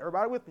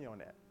 Everybody with me on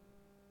that?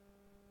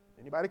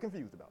 Anybody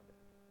confused about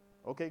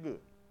that? Okay, good.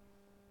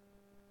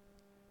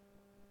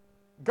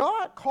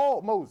 God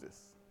called Moses,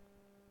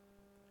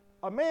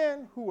 a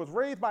man who was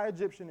raised by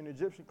Egyptian in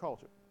Egyptian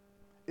culture.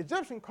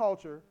 Egyptian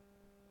culture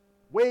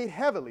weighed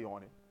heavily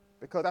on him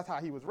because that's how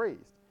he was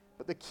raised.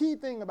 But the key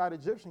thing about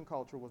Egyptian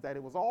culture was that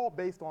it was all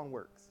based on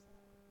works.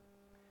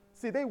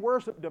 See, they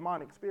worshiped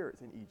demonic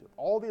spirits in Egypt.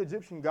 All the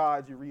Egyptian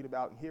gods you read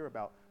about and hear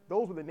about,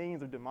 those were the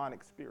names of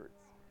demonic spirits.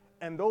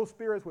 And those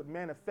spirits would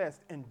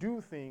manifest and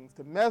do things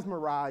to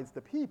mesmerize the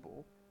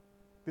people.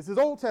 This is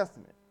Old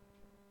Testament.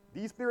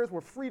 These spirits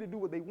were free to do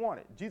what they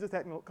wanted. Jesus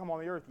hadn't come on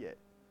the earth yet.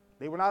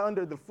 They were not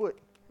under the foot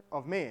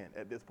of man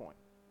at this point.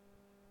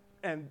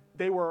 And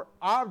they were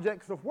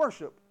objects of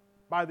worship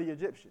by the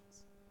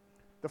Egyptians.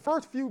 The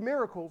first few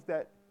miracles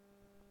that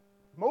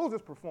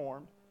Moses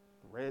performed,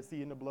 the Red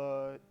Sea in the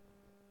blood,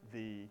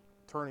 the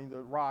turning the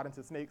rod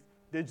into snakes,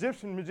 the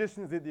Egyptian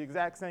magicians did the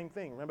exact same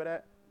thing. Remember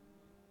that?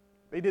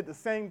 They did the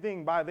same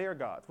thing by their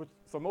gods.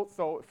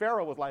 So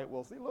Pharaoh was like,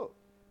 well, see, look.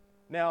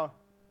 Now,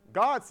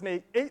 God's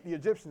snake ate the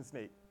Egyptian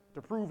snake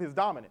to prove his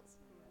dominance.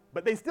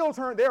 But they still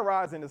turned their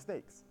rods into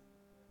snakes.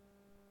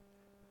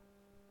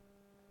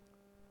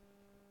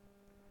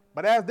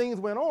 But as things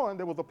went on,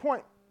 there was a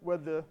point where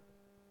the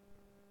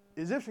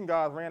Egyptian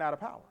gods ran out of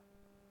power.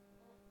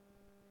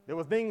 There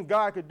was things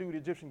God could do the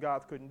Egyptian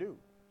gods couldn't do.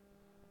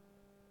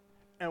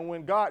 And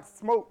when God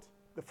smote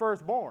the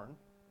firstborn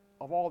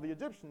of all the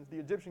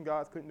Egyptian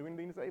gods couldn't do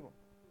anything to save them.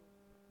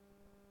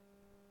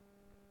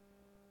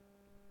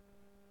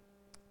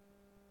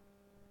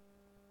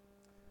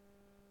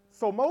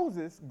 So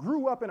Moses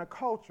grew up in a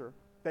culture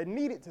that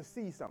needed to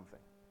see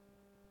something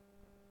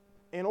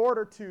in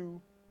order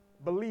to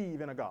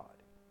believe in a God.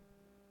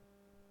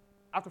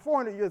 After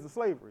 400 years of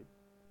slavery,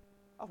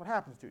 that's what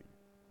happens to you.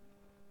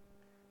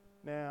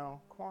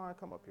 Now, Quan,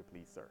 come up here,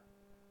 please, sir.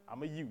 I'm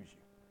going to use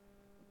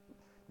you.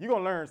 You're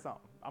going to learn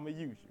something. I'm going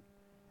to use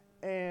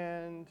you.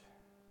 And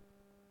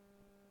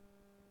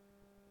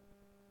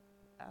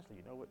actually,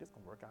 you know what? This is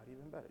going to work out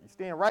even better. You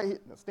stand right here,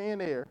 no,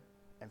 stand there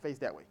and face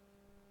that way.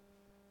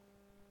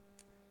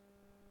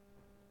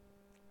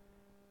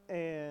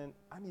 And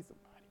I need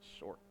somebody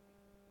short.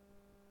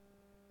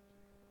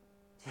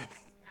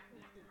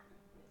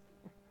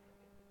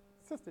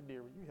 Sister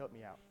dear, will you help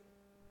me out?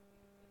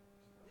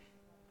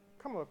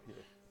 Come up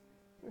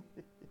here.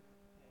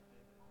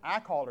 I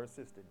call her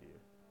sister dear.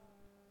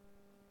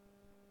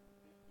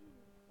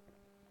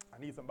 I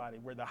need somebody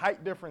where the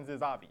height difference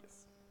is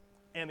obvious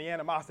and the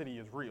animosity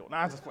is real. Now,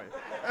 I'm just playing.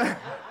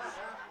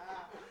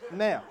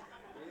 Now,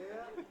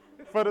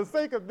 for the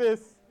sake of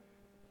this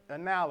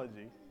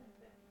analogy,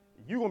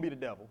 you're going to be the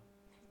devil.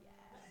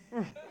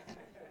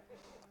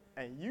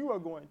 And you are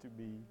going to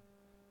be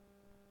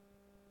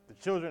the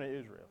children of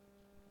Israel.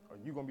 Or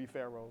you're going to be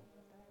Pharaoh.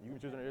 You can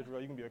be children of Israel.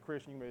 You can be a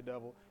Christian. You can be a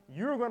devil.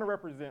 You're going to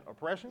represent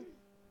oppression,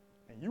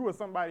 and you are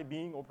somebody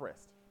being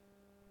oppressed.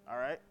 All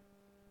right?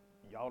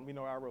 Y'all let me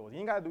know our roles. You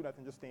ain't got to do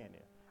nothing. Just stand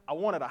there. I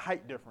wanted a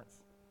height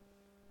difference.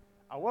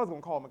 I was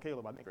going to call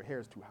Michaela, but I think her hair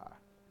is too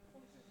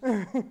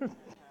high.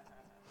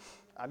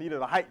 I needed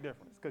a height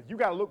difference because you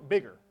got to look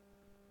bigger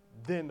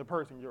than the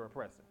person you're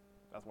oppressing.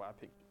 That's why I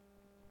picked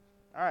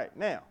you. All right,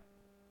 now,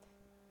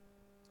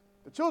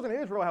 the children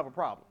of Israel have a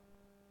problem.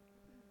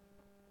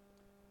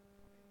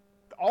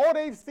 All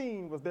they've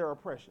seen was their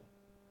oppression.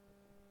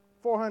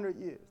 400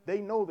 years.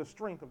 They know the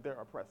strength of their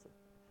oppressor.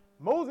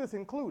 Moses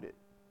included,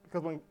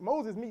 because when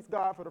Moses meets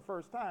God for the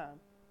first time,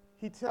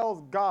 he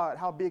tells God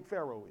how big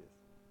Pharaoh is.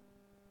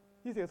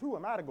 He says, who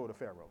am I to go to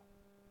Pharaoh?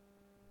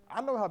 I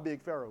know how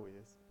big Pharaoh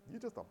is. You're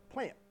just a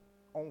plant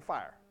on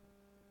fire.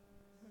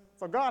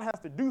 So God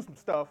has to do some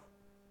stuff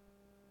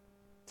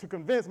to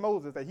convince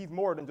Moses that he's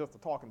more than just a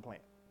talking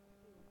plant.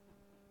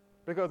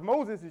 Because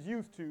Moses is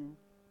used to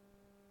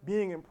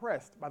being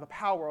impressed by the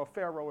power of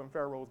Pharaoh and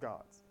Pharaoh's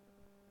gods.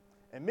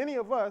 And many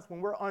of us,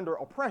 when we're under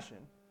oppression,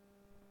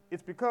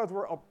 it's because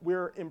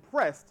we're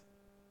impressed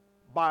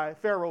by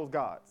Pharaoh's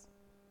gods.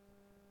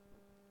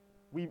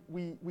 We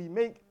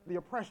make the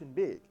oppression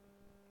big,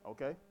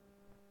 okay?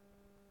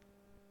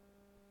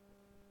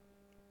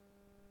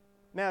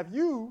 Now, if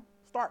you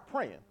start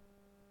praying,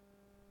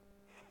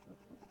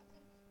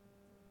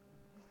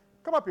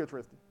 come up here,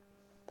 Tristan.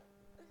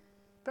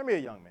 Come here,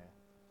 young man.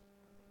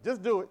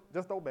 Just do it.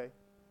 Just obey.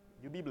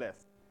 You'll be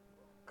blessed.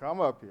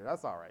 Come up here.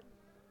 That's all right.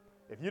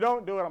 If you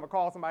don't do it, I'm going to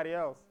call somebody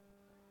else.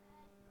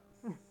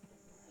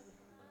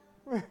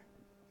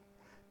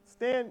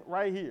 Stand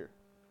right here.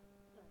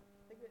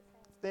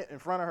 Stand in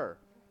front of her.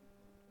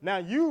 Now,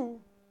 you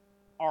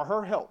are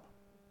her help.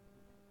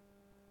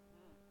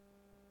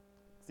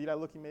 See that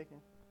look you're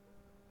making?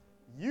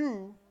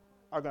 You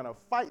are going to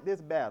fight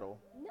this battle.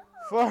 No.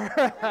 For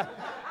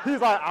He's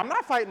like, I'm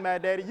not fighting my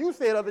daddy. You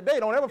said the other day,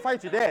 don't ever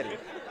fight your daddy.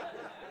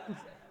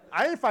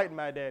 I ain't fighting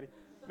my daddy.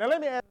 Now,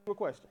 let me ask you a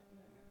question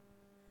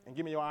and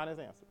give me your honest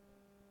answer.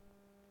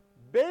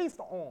 Based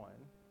on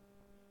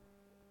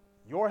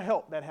your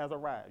help that has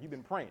arrived, you've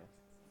been praying,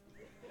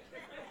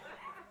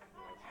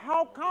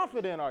 how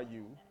confident are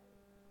you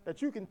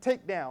that you can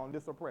take down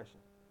this oppression?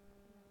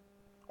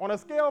 On a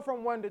scale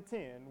from 1 to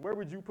 10, where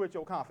would you put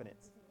your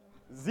confidence?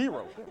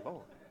 0. Good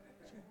Lord.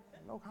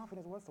 No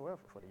confidence whatsoever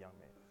for the young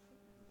man.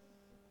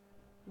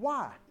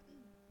 Why?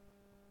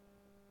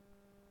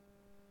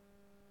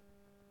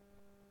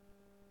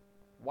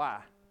 Why?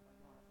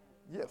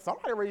 Yeah,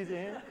 somebody raise your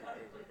hand.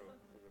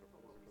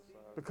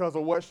 Because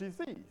of what she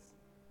sees,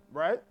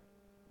 right?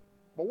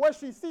 But what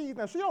she sees,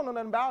 now she don't know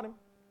nothing about him.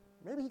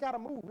 Maybe he got to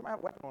move. He might have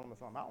a weapon on him or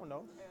something. I don't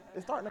know.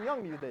 It's starting them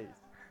young these days.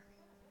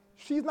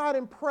 She's not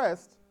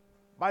impressed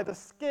by the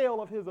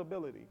scale of his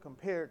ability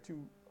compared to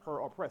her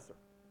oppressor.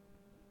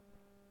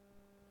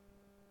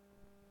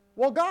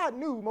 Well, God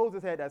knew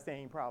Moses had that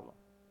same problem,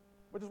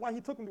 which is why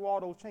he took him through all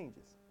those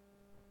changes.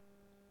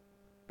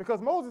 Because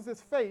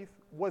Moses' faith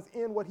was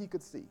in what he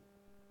could see.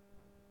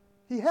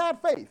 He had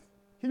faith.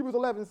 Hebrews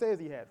 11 says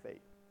he had faith.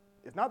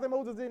 It's not that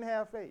Moses didn't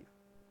have faith,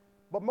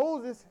 but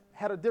Moses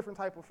had a different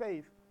type of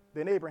faith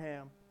than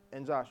Abraham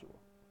and Joshua.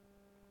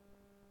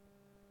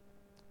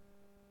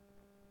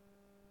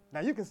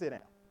 Now you can sit down.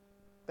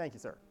 Thank you,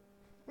 sir.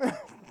 I'm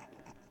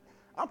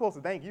supposed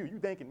to thank you. You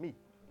thanking me.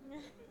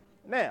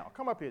 Now,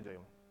 come up here, Jalen.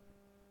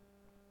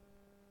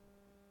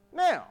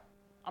 Now,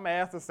 I'm going to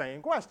ask the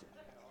same question.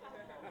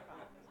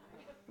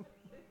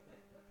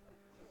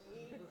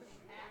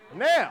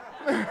 Now,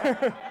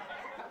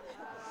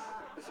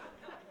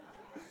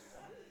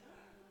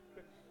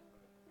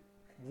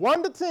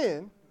 1 to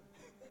 10,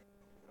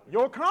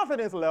 your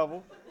confidence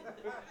level,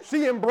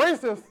 she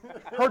embraces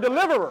her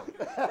deliverer.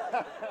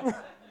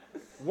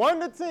 1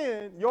 to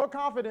 10, your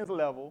confidence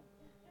level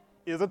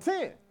is a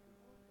 10.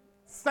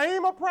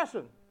 Same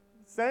oppression,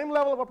 same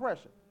level of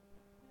oppression.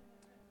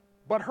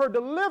 But her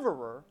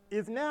deliverer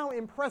is now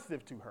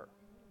impressive to her.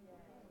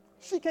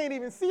 She can't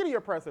even see the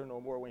oppressor no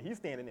more when he's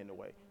standing in the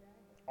way.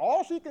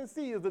 All she can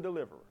see is the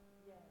deliverer.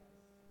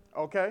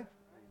 Okay?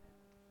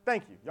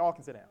 Thank you. Y'all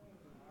can sit down.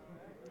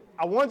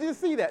 I want you to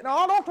see that.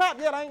 No, don't clap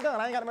yet. I ain't done.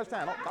 I ain't got that much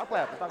time. Don't, stop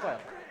clapping. Stop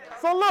clapping.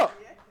 So look.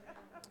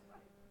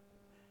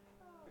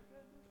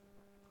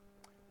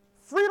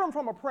 Freedom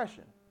from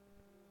oppression.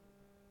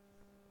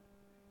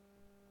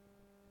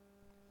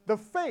 The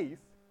faith,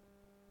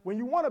 when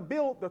you want to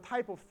build the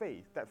type of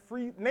faith that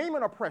name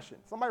an oppression.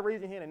 Somebody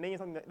raise your hand and name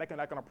something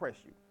that can oppress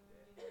you.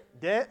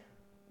 Debt.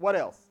 What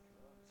else?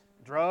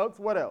 Drugs.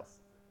 What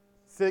else?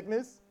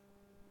 Sickness.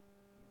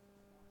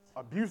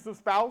 Abusive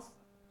spouse.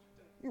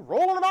 You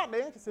rolling them out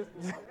there.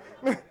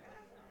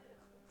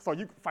 So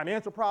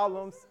financial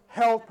problems,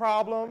 health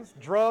problems,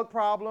 drug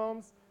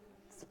problems,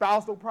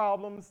 spousal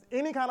problems,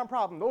 any kind of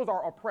problem. Those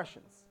are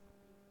oppressions.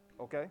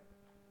 Okay?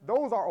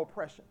 Those are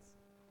oppressions.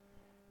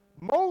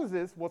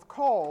 Moses was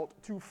called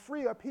to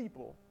free a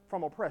people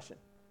from oppression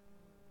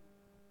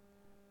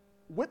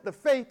with the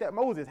faith that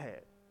Moses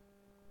had.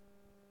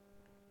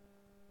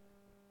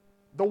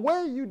 The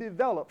way you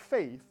develop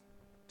faith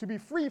to be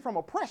free from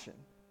oppression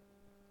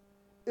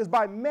is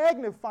by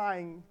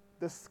magnifying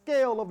the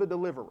scale of the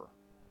deliverer.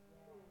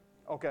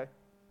 Okay?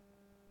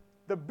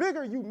 The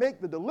bigger you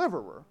make the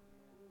deliverer,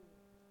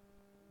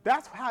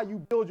 that's how you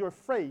build your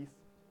faith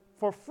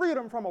for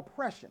freedom from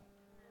oppression.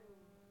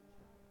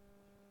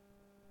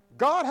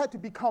 God had to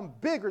become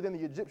bigger than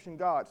the Egyptian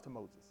gods to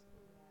Moses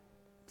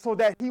so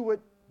that he would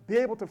be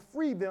able to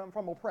free them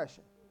from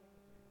oppression.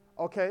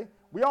 Okay?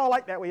 We all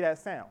like that way that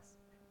sounds.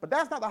 But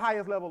that's not the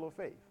highest level of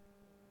faith.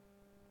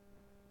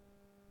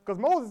 Because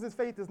Moses'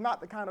 faith is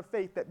not the kind of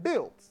faith that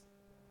builds.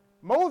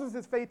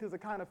 Moses' faith is the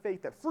kind of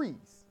faith that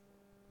frees.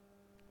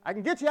 I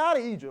can get you out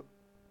of Egypt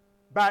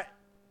by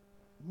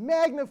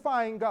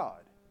magnifying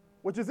God,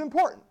 which is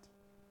important.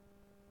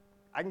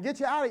 I can get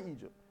you out of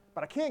Egypt,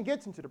 but I can't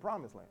get you into the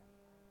promised land.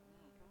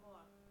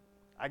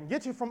 I can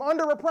get you from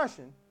under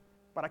oppression,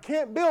 but I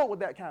can't build with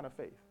that kind of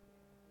faith.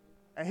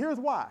 And here's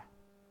why.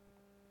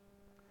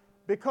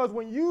 Because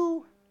when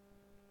you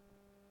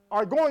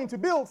are going to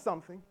build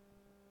something,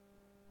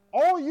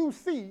 all you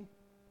see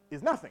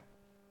is nothing.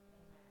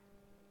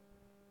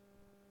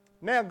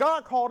 Now,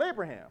 God called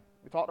Abraham.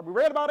 We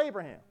read about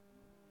Abraham.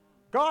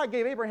 God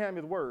gave Abraham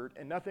his word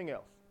and nothing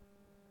else.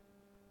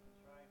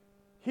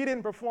 He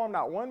didn't perform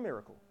not one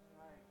miracle.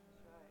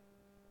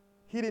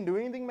 He didn't do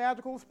anything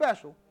magical or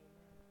special.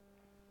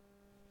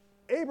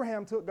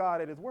 Abraham took God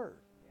at his word.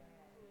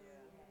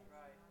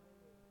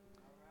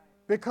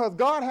 Because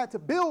God had to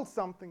build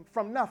something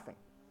from nothing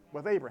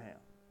with Abraham.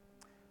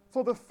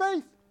 So the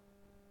faith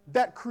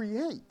that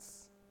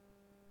creates,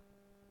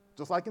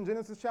 just like in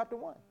Genesis chapter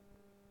 1,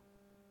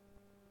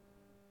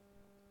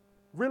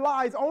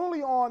 relies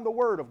only on the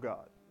word of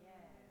God.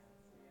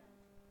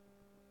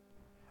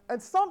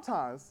 And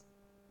sometimes,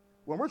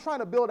 when we're trying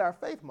to build our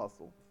faith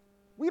muscle,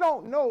 we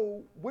don't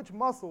know which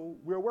muscle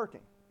we're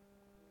working.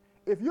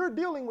 If you're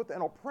dealing with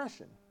an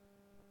oppression,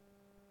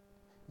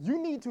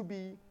 you need to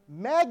be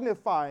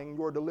magnifying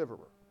your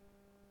deliverer.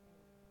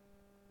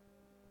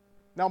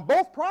 Now,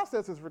 both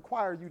processes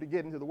require you to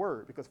get into the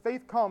word because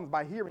faith comes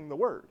by hearing the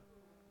word.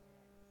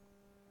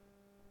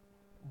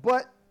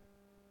 But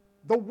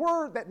the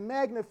word that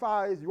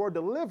magnifies your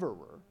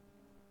deliverer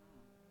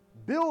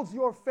builds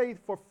your faith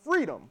for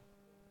freedom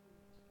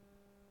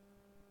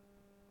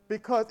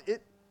because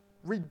it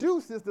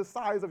reduces the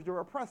size of your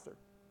oppressor.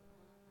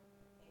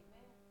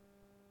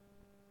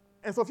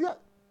 And so if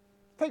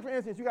take for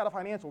instance, you got a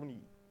financial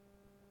need.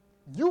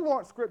 You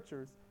want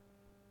scriptures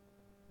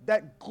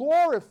that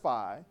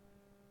glorify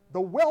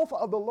the wealth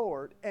of the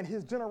Lord and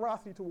his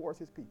generosity towards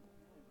his people.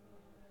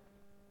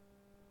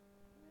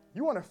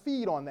 You want to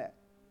feed on that.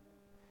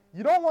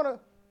 You don't want to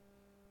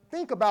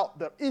think about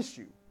the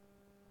issue.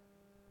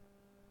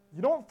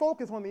 You don't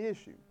focus on the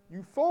issue.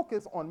 You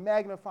focus on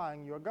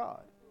magnifying your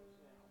God.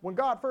 When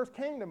God first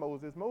came to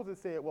Moses, Moses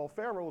said, well,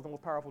 Pharaoh is the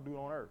most powerful dude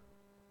on earth.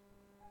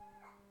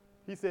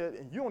 He said,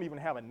 and you don't even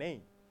have a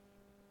name.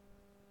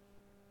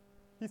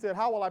 He said,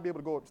 how will I be able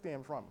to go stand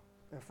in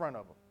front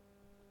of him?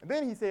 And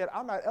then he said,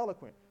 I'm not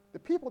eloquent. The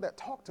people that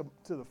talk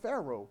to the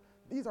Pharaoh,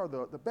 these are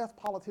the best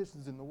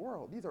politicians in the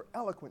world. These are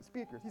eloquent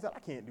speakers. He said, I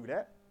can't do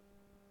that.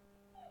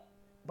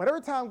 But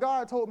every time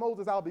God told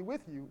Moses, I'll be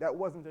with you, that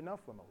wasn't enough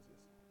for Moses.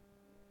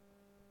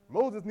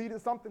 Moses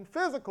needed something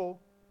physical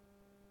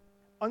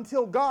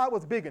until God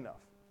was big enough.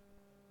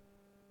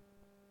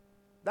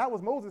 That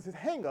was Moses'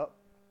 hang-up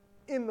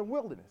in the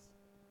wilderness.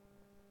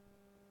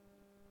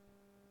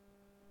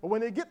 But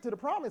when they get to the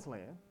promised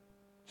land,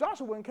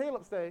 Joshua and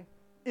Caleb say,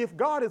 if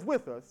God is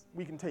with us,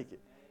 we can take it.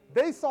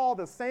 They saw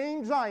the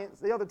same giants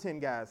the other 10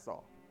 guys saw.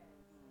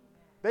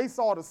 They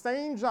saw the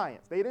same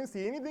giants. They didn't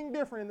see anything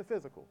different in the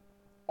physical.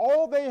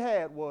 All they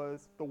had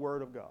was the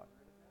word of God.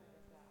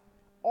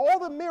 All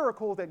the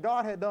miracles that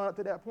God had done up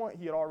to that point,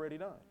 he had already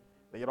done.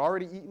 They had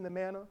already eaten the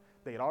manna.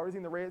 They had already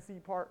seen the Red Sea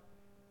part.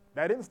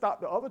 That didn't stop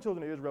the other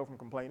children of Israel from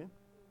complaining.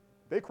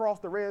 They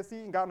crossed the Red Sea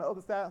and got on the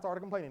other side and started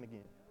complaining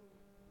again.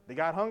 They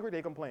got hungry,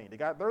 they complained. They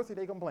got thirsty,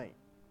 they complained.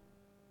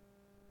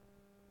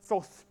 So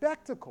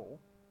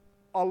spectacle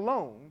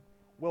alone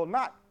will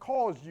not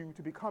cause you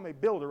to become a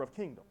builder of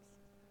kingdoms.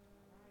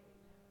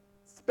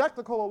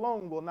 Spectacle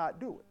alone will not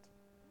do it.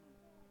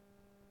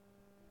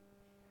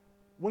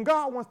 When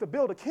God wants to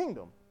build a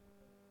kingdom,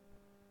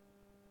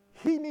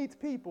 he needs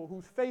people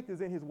whose faith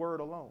is in his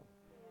word alone.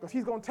 Because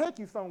he's going to take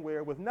you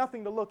somewhere with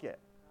nothing to look at.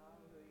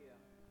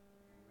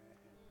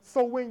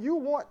 So when you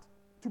want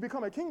to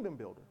become a kingdom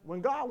builder,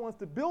 when God wants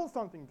to build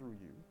something through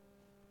you,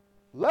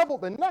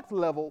 the next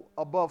level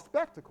above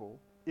spectacle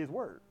is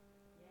word.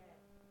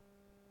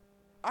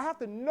 I have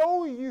to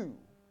know you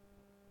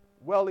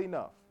well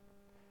enough.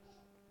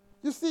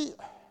 You see,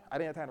 I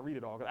didn't have time to read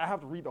it all, because I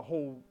have to read the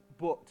whole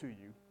book to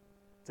you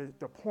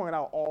to point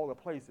out all the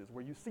places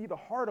where you see the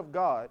heart of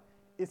God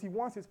is he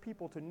wants his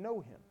people to know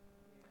him.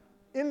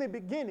 In the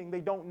beginning,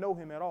 they don't know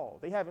him at all.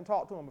 They haven't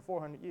talked to him in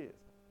 400 years.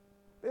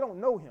 They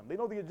don't know him. They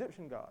know the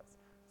Egyptian gods.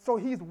 So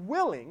he's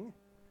willing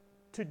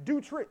to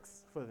do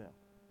tricks for them.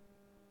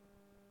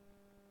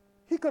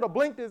 He could have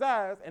blinked his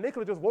eyes and they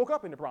could have just woke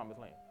up in the promised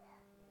land.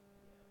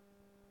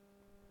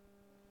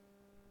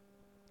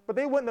 But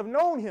they wouldn't have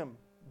known him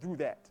through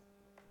that.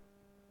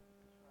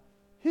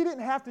 He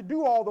didn't have to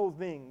do all those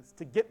things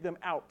to get them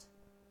out.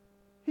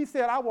 He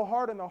said, I will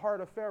harden the heart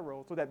of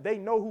Pharaoh so that they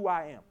know who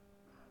I am.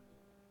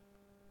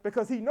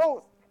 Because he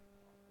knows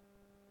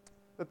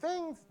the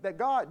things that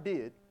God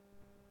did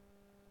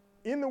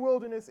in the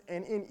wilderness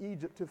and in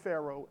Egypt to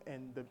Pharaoh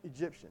and the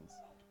Egyptians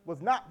was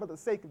not for the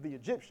sake of the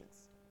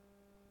Egyptians.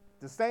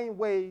 The same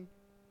way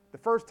the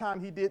first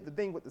time he did the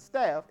thing with the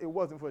staff, it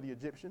wasn't for the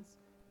Egyptians.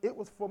 It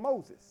was for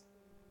Moses.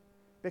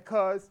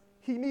 Because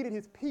he needed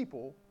his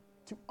people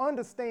to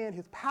understand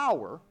his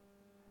power,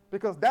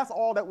 because that's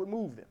all that would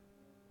move them.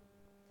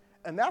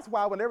 And that's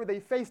why whenever they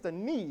faced a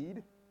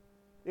need,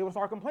 they would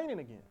start complaining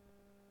again.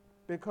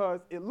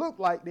 Because it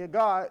looked like their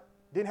God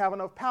didn't have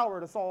enough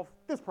power to solve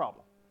this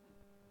problem.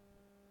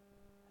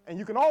 And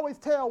you can always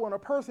tell when a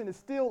person is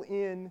still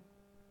in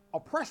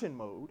oppression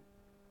mode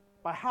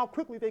by how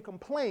quickly they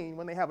complain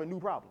when they have a new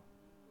problem.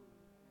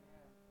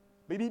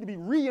 They need to be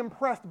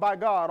re-impressed by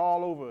God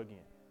all over again.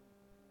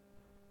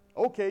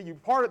 Okay, you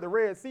parted the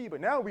Red Sea,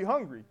 but now we're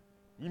hungry.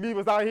 You leave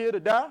us out here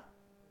to die?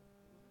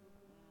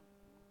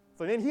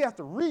 So then he has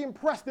to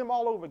re-impress them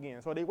all over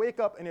again. So they wake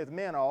up and there's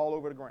manna all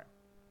over the ground.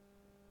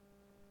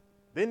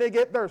 Then they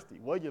get thirsty.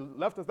 Well, you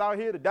left us out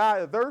here to die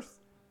of thirst.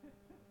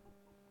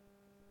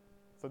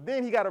 So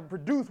then he got to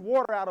produce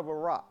water out of a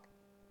rock.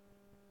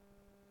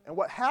 And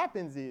what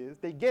happens is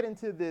they get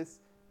into this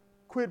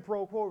quid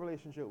pro quo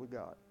relationship with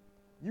God.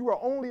 You are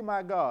only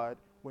my God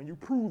when you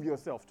prove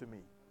yourself to me.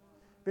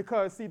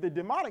 Because, see, the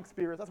demonic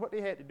spirits, that's what they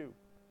had to do.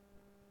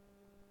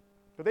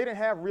 But they didn't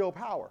have real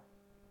power.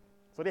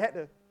 So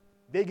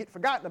they get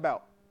forgotten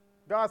about.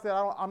 God said,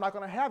 I'm not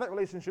going to have that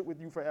relationship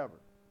with you forever.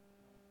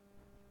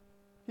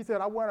 He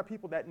said, I want a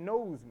people that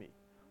knows me.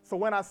 So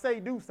when I say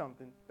do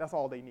something, that's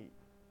all they need.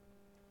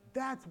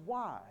 That's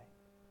why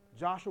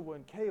Joshua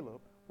and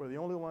Caleb were the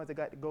only ones that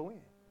got to go in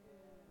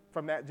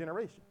from that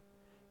generation.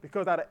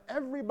 Because out of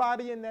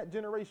everybody in that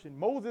generation,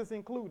 Moses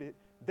included,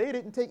 they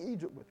didn't take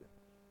Egypt with them.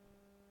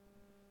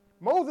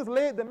 Moses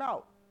led them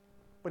out,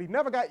 but he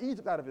never got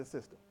Egypt out of his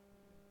system.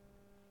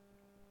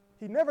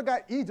 He never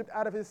got Egypt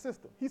out of his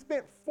system. He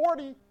spent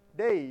 40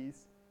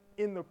 days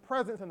in the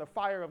presence and the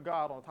fire of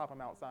God on top of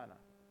Mount Sinai.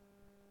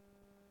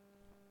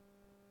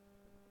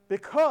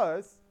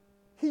 Because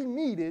he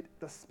needed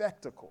the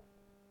spectacle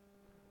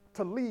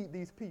to lead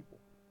these people.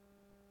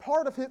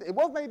 It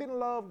wasn't that he didn't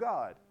love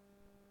God,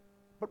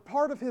 but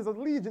part of his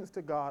allegiance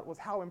to God was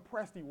how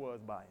impressed he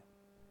was by him.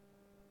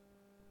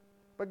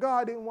 But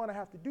God didn't want to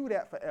have to do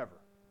that forever.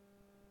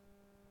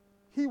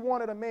 He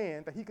wanted a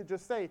man that he could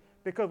just say,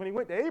 because when he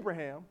went to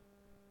Abraham,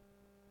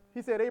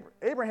 he said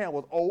Abraham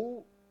was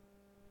old,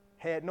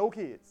 had no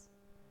kids.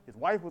 His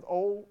wife was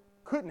old,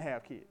 couldn't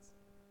have kids.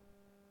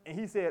 And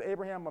he said,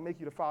 Abraham, I'll make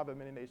you the father of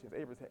many nations.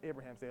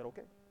 Abraham said,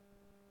 okay.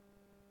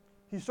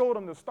 He showed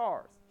him the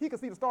stars. He could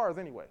see the stars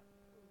anyway.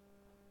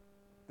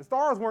 The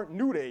stars weren't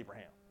new to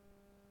Abraham.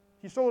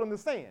 He showed him the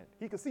sand.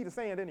 He could see the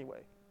sand anyway.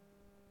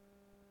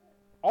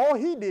 All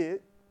he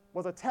did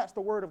was attach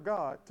the word of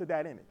God to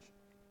that image.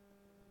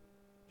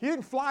 He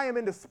didn't fly him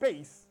into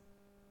space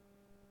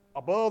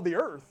above the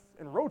earth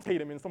and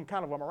rotate him in some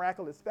kind of a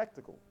miraculous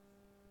spectacle.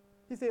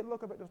 He said,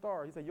 look up at the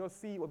stars. He said, your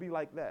seed will be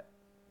like that.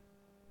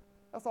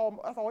 That's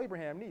all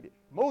Abraham needed.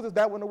 Moses,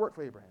 that wouldn't have worked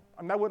for Abraham.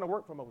 That wouldn't have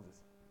worked for Moses.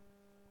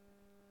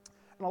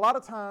 And a lot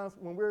of times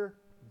when we're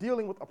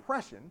dealing with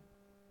oppression,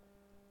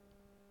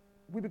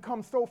 we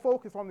become so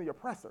focused on the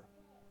oppressor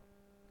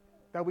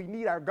that we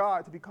need our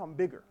God to become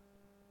bigger.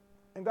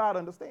 And God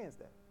understands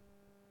that.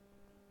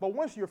 But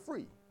once you're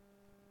free,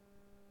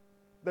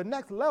 the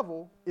next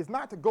level is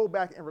not to go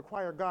back and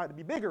require God to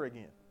be bigger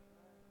again.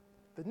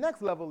 The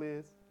next level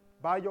is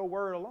by your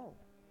word alone.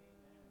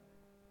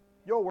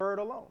 Your word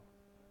alone.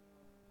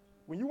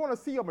 When you want to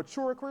see a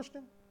mature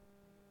Christian,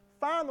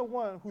 find the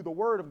one who the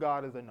word of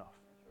God is enough.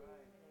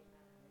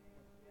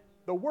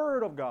 The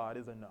word of God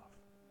is enough.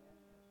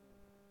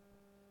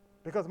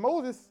 Because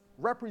Moses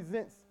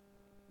represents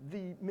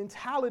the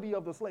mentality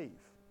of the slave,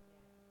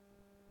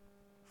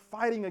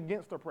 fighting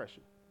against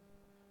oppression.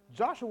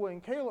 Joshua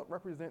and Caleb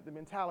represent the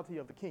mentality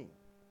of the king,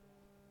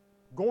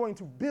 going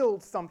to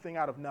build something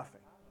out of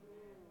nothing.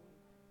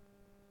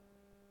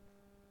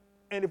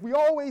 And if we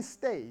always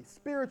stay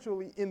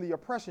spiritually in the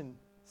oppression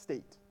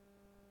state,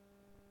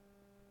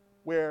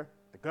 where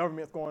the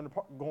government's going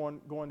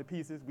to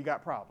pieces, we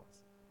got problems.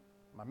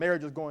 My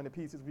marriage is going to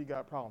pieces, we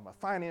got problems. My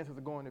finances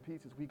are going to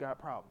pieces, we got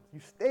problems. You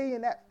stay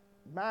in that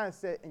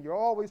mindset and you're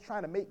always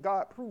trying to make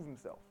God prove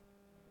himself.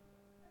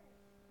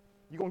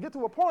 You're going to get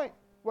to a point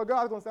where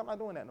God's going to say, I'm not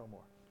doing that no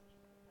more.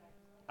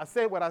 I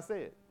said what I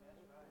said.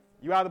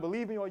 You either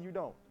believe me or you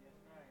don't.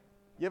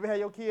 You ever had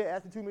your kid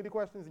ask you too many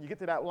questions and you get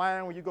to that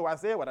line where you go, I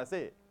said what I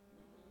said?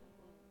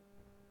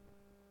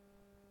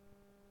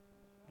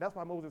 That's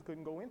why Moses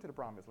couldn't go into the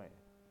promised land.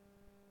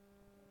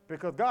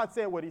 Because God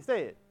said what he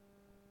said.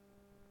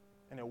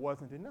 And it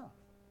wasn't enough.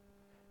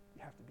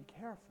 You have to be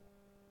careful.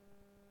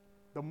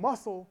 The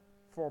muscle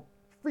for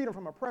freedom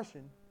from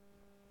oppression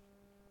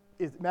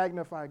is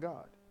magnify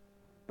God.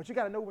 But you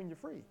got to know when you're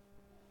free.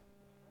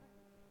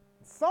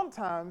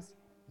 Sometimes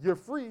you're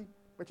free,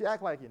 but you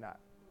act like you're not.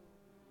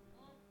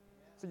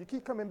 So you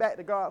keep coming back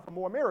to God for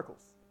more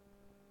miracles.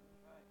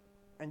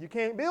 And you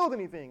can't build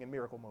anything in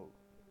miracle mode.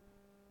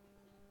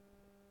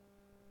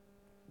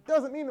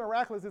 Doesn't mean the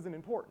miraculous isn't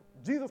important.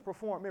 Jesus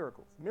performed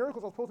miracles.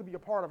 Miracles are supposed to be a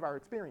part of our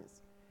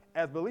experience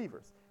as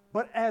believers,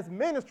 but as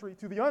ministry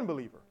to the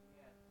unbeliever.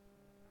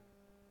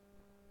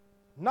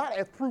 Not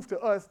as proof to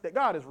us that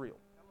God is real.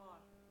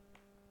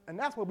 And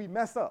that's where we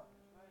mess up.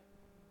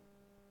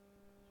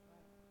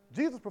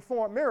 Jesus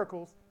performed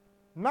miracles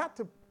not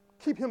to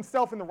keep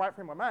himself in the right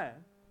frame of mind,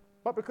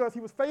 but because he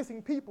was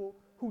facing people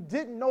who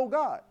didn't know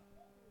God.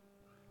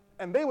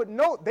 And they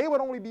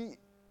would only be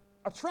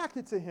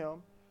attracted to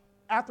him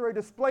after a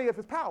display of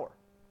his power.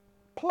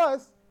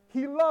 Plus,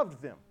 he loved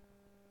them.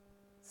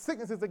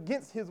 Sickness is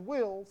against his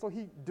will, so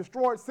he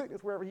destroyed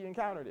sickness wherever he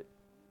encountered it.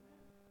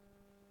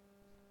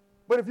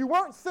 But if you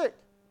weren't sick,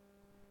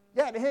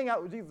 you had to hang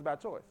out with Jesus by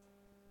choice.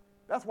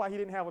 That's why he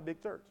didn't have a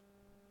big church.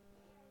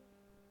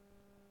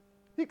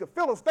 He could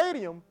fill a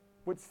stadium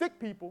with sick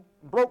people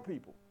and broke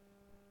people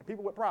and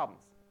people with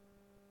problems.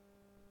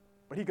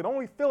 But he could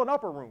only fill an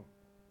upper room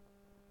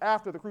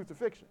after the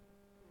crucifixion,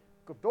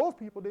 because those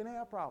people didn't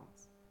have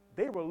problems.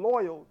 They were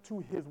loyal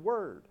to his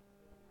word.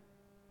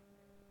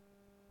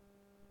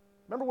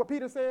 Remember what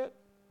Peter said?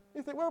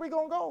 He said, where are we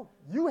going to go?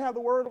 You have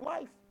the word of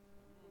life.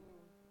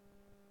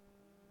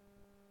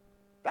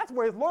 That's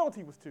where his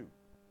loyalty was to.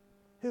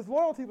 His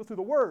loyalty was to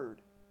the word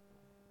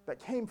that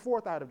came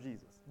forth out of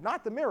Jesus,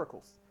 not the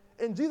miracles.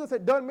 And Jesus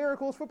had done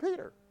miracles for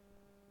Peter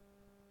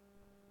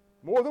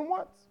more than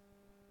once.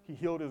 He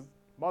healed his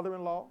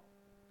mother-in-law.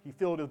 He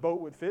filled his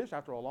boat with fish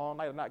after a long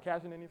night of not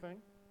catching anything.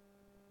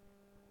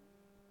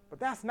 But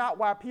that's not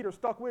why Peter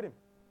stuck with him.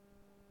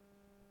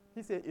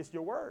 He said, it's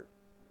your word.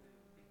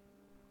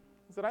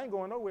 He said, I ain't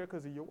going nowhere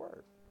because of your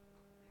word.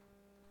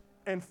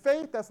 And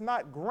faith that's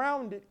not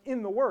grounded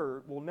in the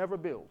word will never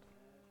build.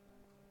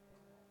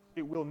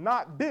 It will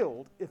not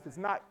build if it's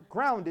not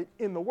grounded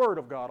in the word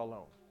of God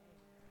alone.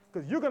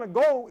 Because you're going to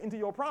go into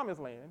your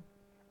promised land,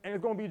 and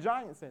there's going to be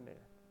giants in there.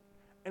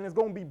 And it's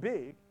going to be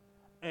big,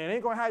 and it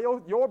ain't going to have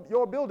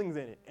your buildings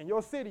in it and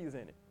your cities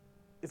in it.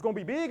 It's going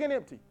to be big and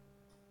empty.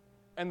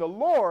 And the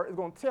Lord is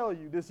going to tell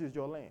you this is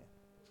your land.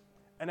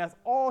 And that's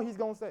all he's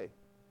going to say.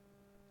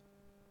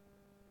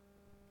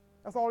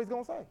 That's all he's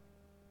going to say.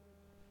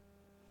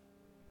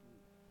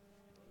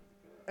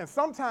 And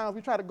sometimes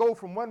we try to go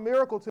from one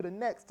miracle to the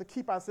next to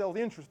keep ourselves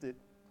interested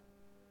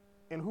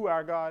in who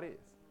our God is.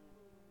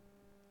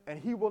 And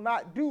he will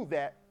not do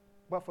that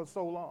but for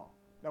so long.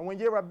 Now, when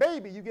you're a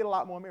baby, you get a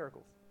lot more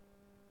miracles,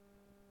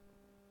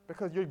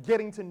 because you're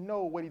getting to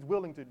know what he's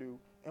willing to do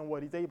and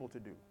what he's able to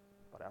do.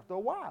 But after a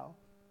while,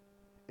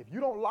 if you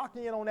don't lock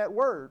in on that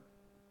word,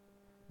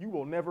 you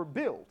will never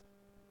build,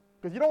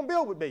 because you don't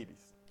build with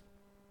babies.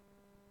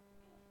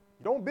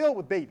 You don't build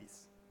with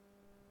babies.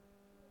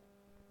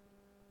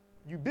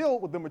 You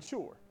build with the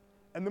mature.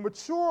 And the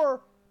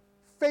mature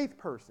faith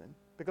person,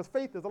 because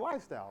faith is a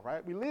lifestyle,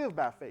 right? We live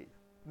by faith.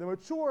 The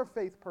mature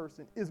faith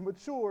person is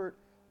matured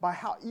by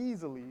how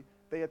easily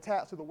they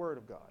attach to the word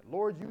of God.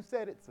 Lord, you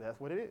said it, so that's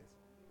what it is.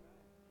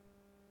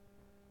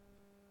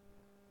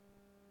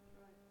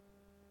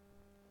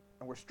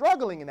 And we're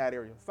struggling in that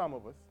area, some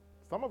of us.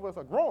 Some of us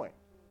are growing.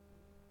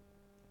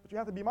 But you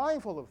have to be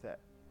mindful of that,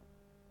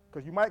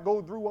 because you might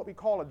go through what we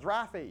call a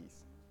dry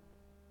phase,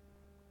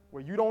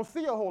 where you don't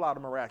see a whole lot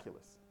of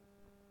miraculous.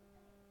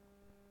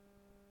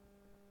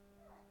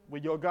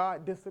 Will your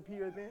God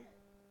disappear then?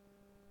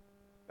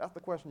 That's the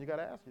question you got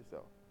to ask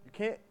yourself. You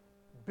can't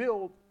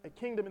build a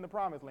kingdom in the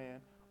promised land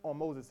on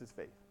Moses'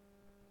 faith.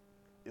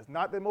 It's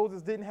not that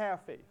Moses didn't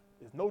have faith.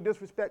 There's no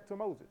disrespect to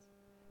Moses.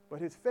 But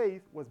his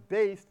faith was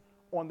based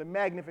on the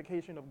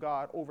magnification of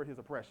God over his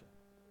oppression.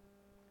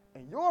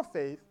 And your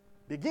faith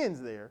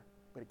begins there,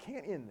 but it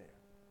can't end there.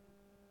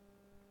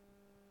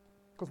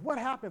 Because what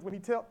happens when he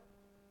tells,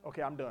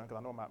 okay, I'm done, because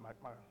I know my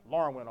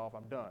alarm went off,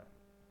 I'm done.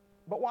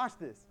 But watch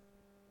this.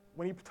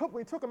 When he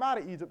took them out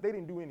of Egypt, they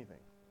didn't do anything.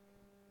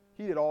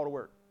 He did all the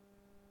work.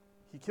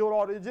 He killed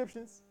all the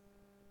Egyptians.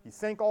 He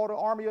sank all the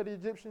army of the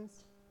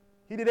Egyptians.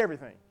 He did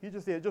everything. He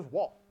just said, just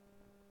walk.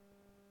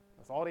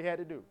 That's all they had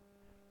to do.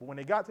 But when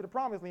they got to the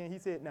promised land, he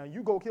said, now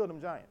you go kill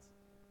them giants.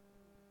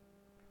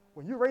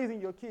 When you're raising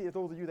your kids,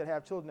 those of you that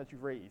have children that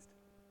you've raised,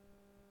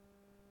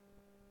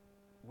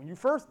 when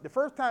the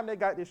first time they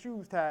got their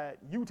shoes tied,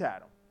 you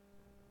tied them.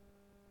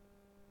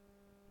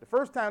 The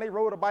first time they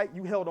rode a bike,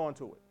 you held on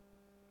to it,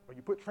 or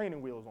you put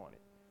training wheels on it.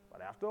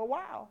 But after a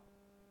while,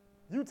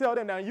 you tell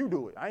them, now you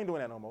do it. I ain't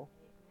doing that no more.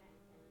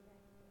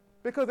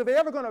 Because if they're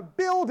ever going to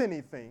build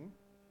anything,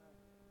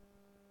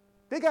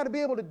 they got to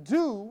be able to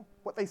do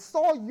what they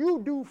saw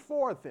you do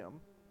for them,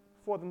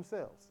 for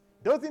themselves.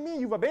 Doesn't mean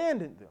you've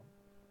abandoned them.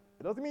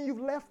 It doesn't mean you've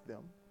left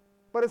them.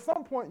 But at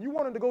some point, you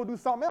want them to go do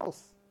something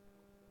else.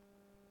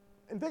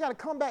 And they got to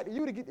come back to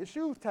you to get their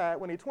shoes tied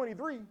when they're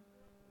 23.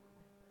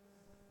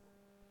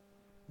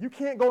 You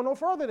can't go no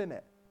further than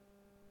that.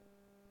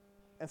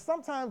 And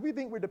sometimes we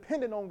think we're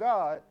dependent on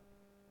God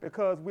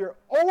because we're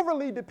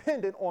overly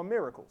dependent on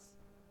miracles.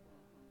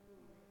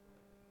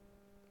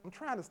 I'm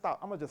trying to stop.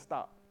 I'm going to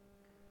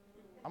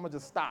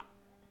just stop.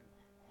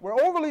 We're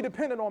overly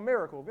dependent on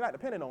miracles. We're not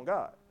dependent on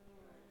God.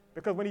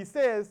 Because when he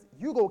says,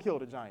 you go kill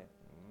the giant,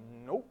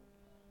 nope.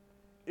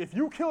 If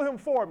you kill him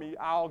for me,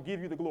 I'll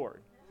give you the glory.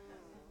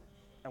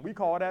 And we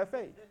call that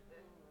faith.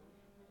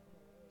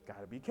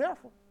 Got to be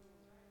careful.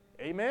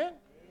 Amen?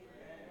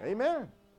 Amen. Amen.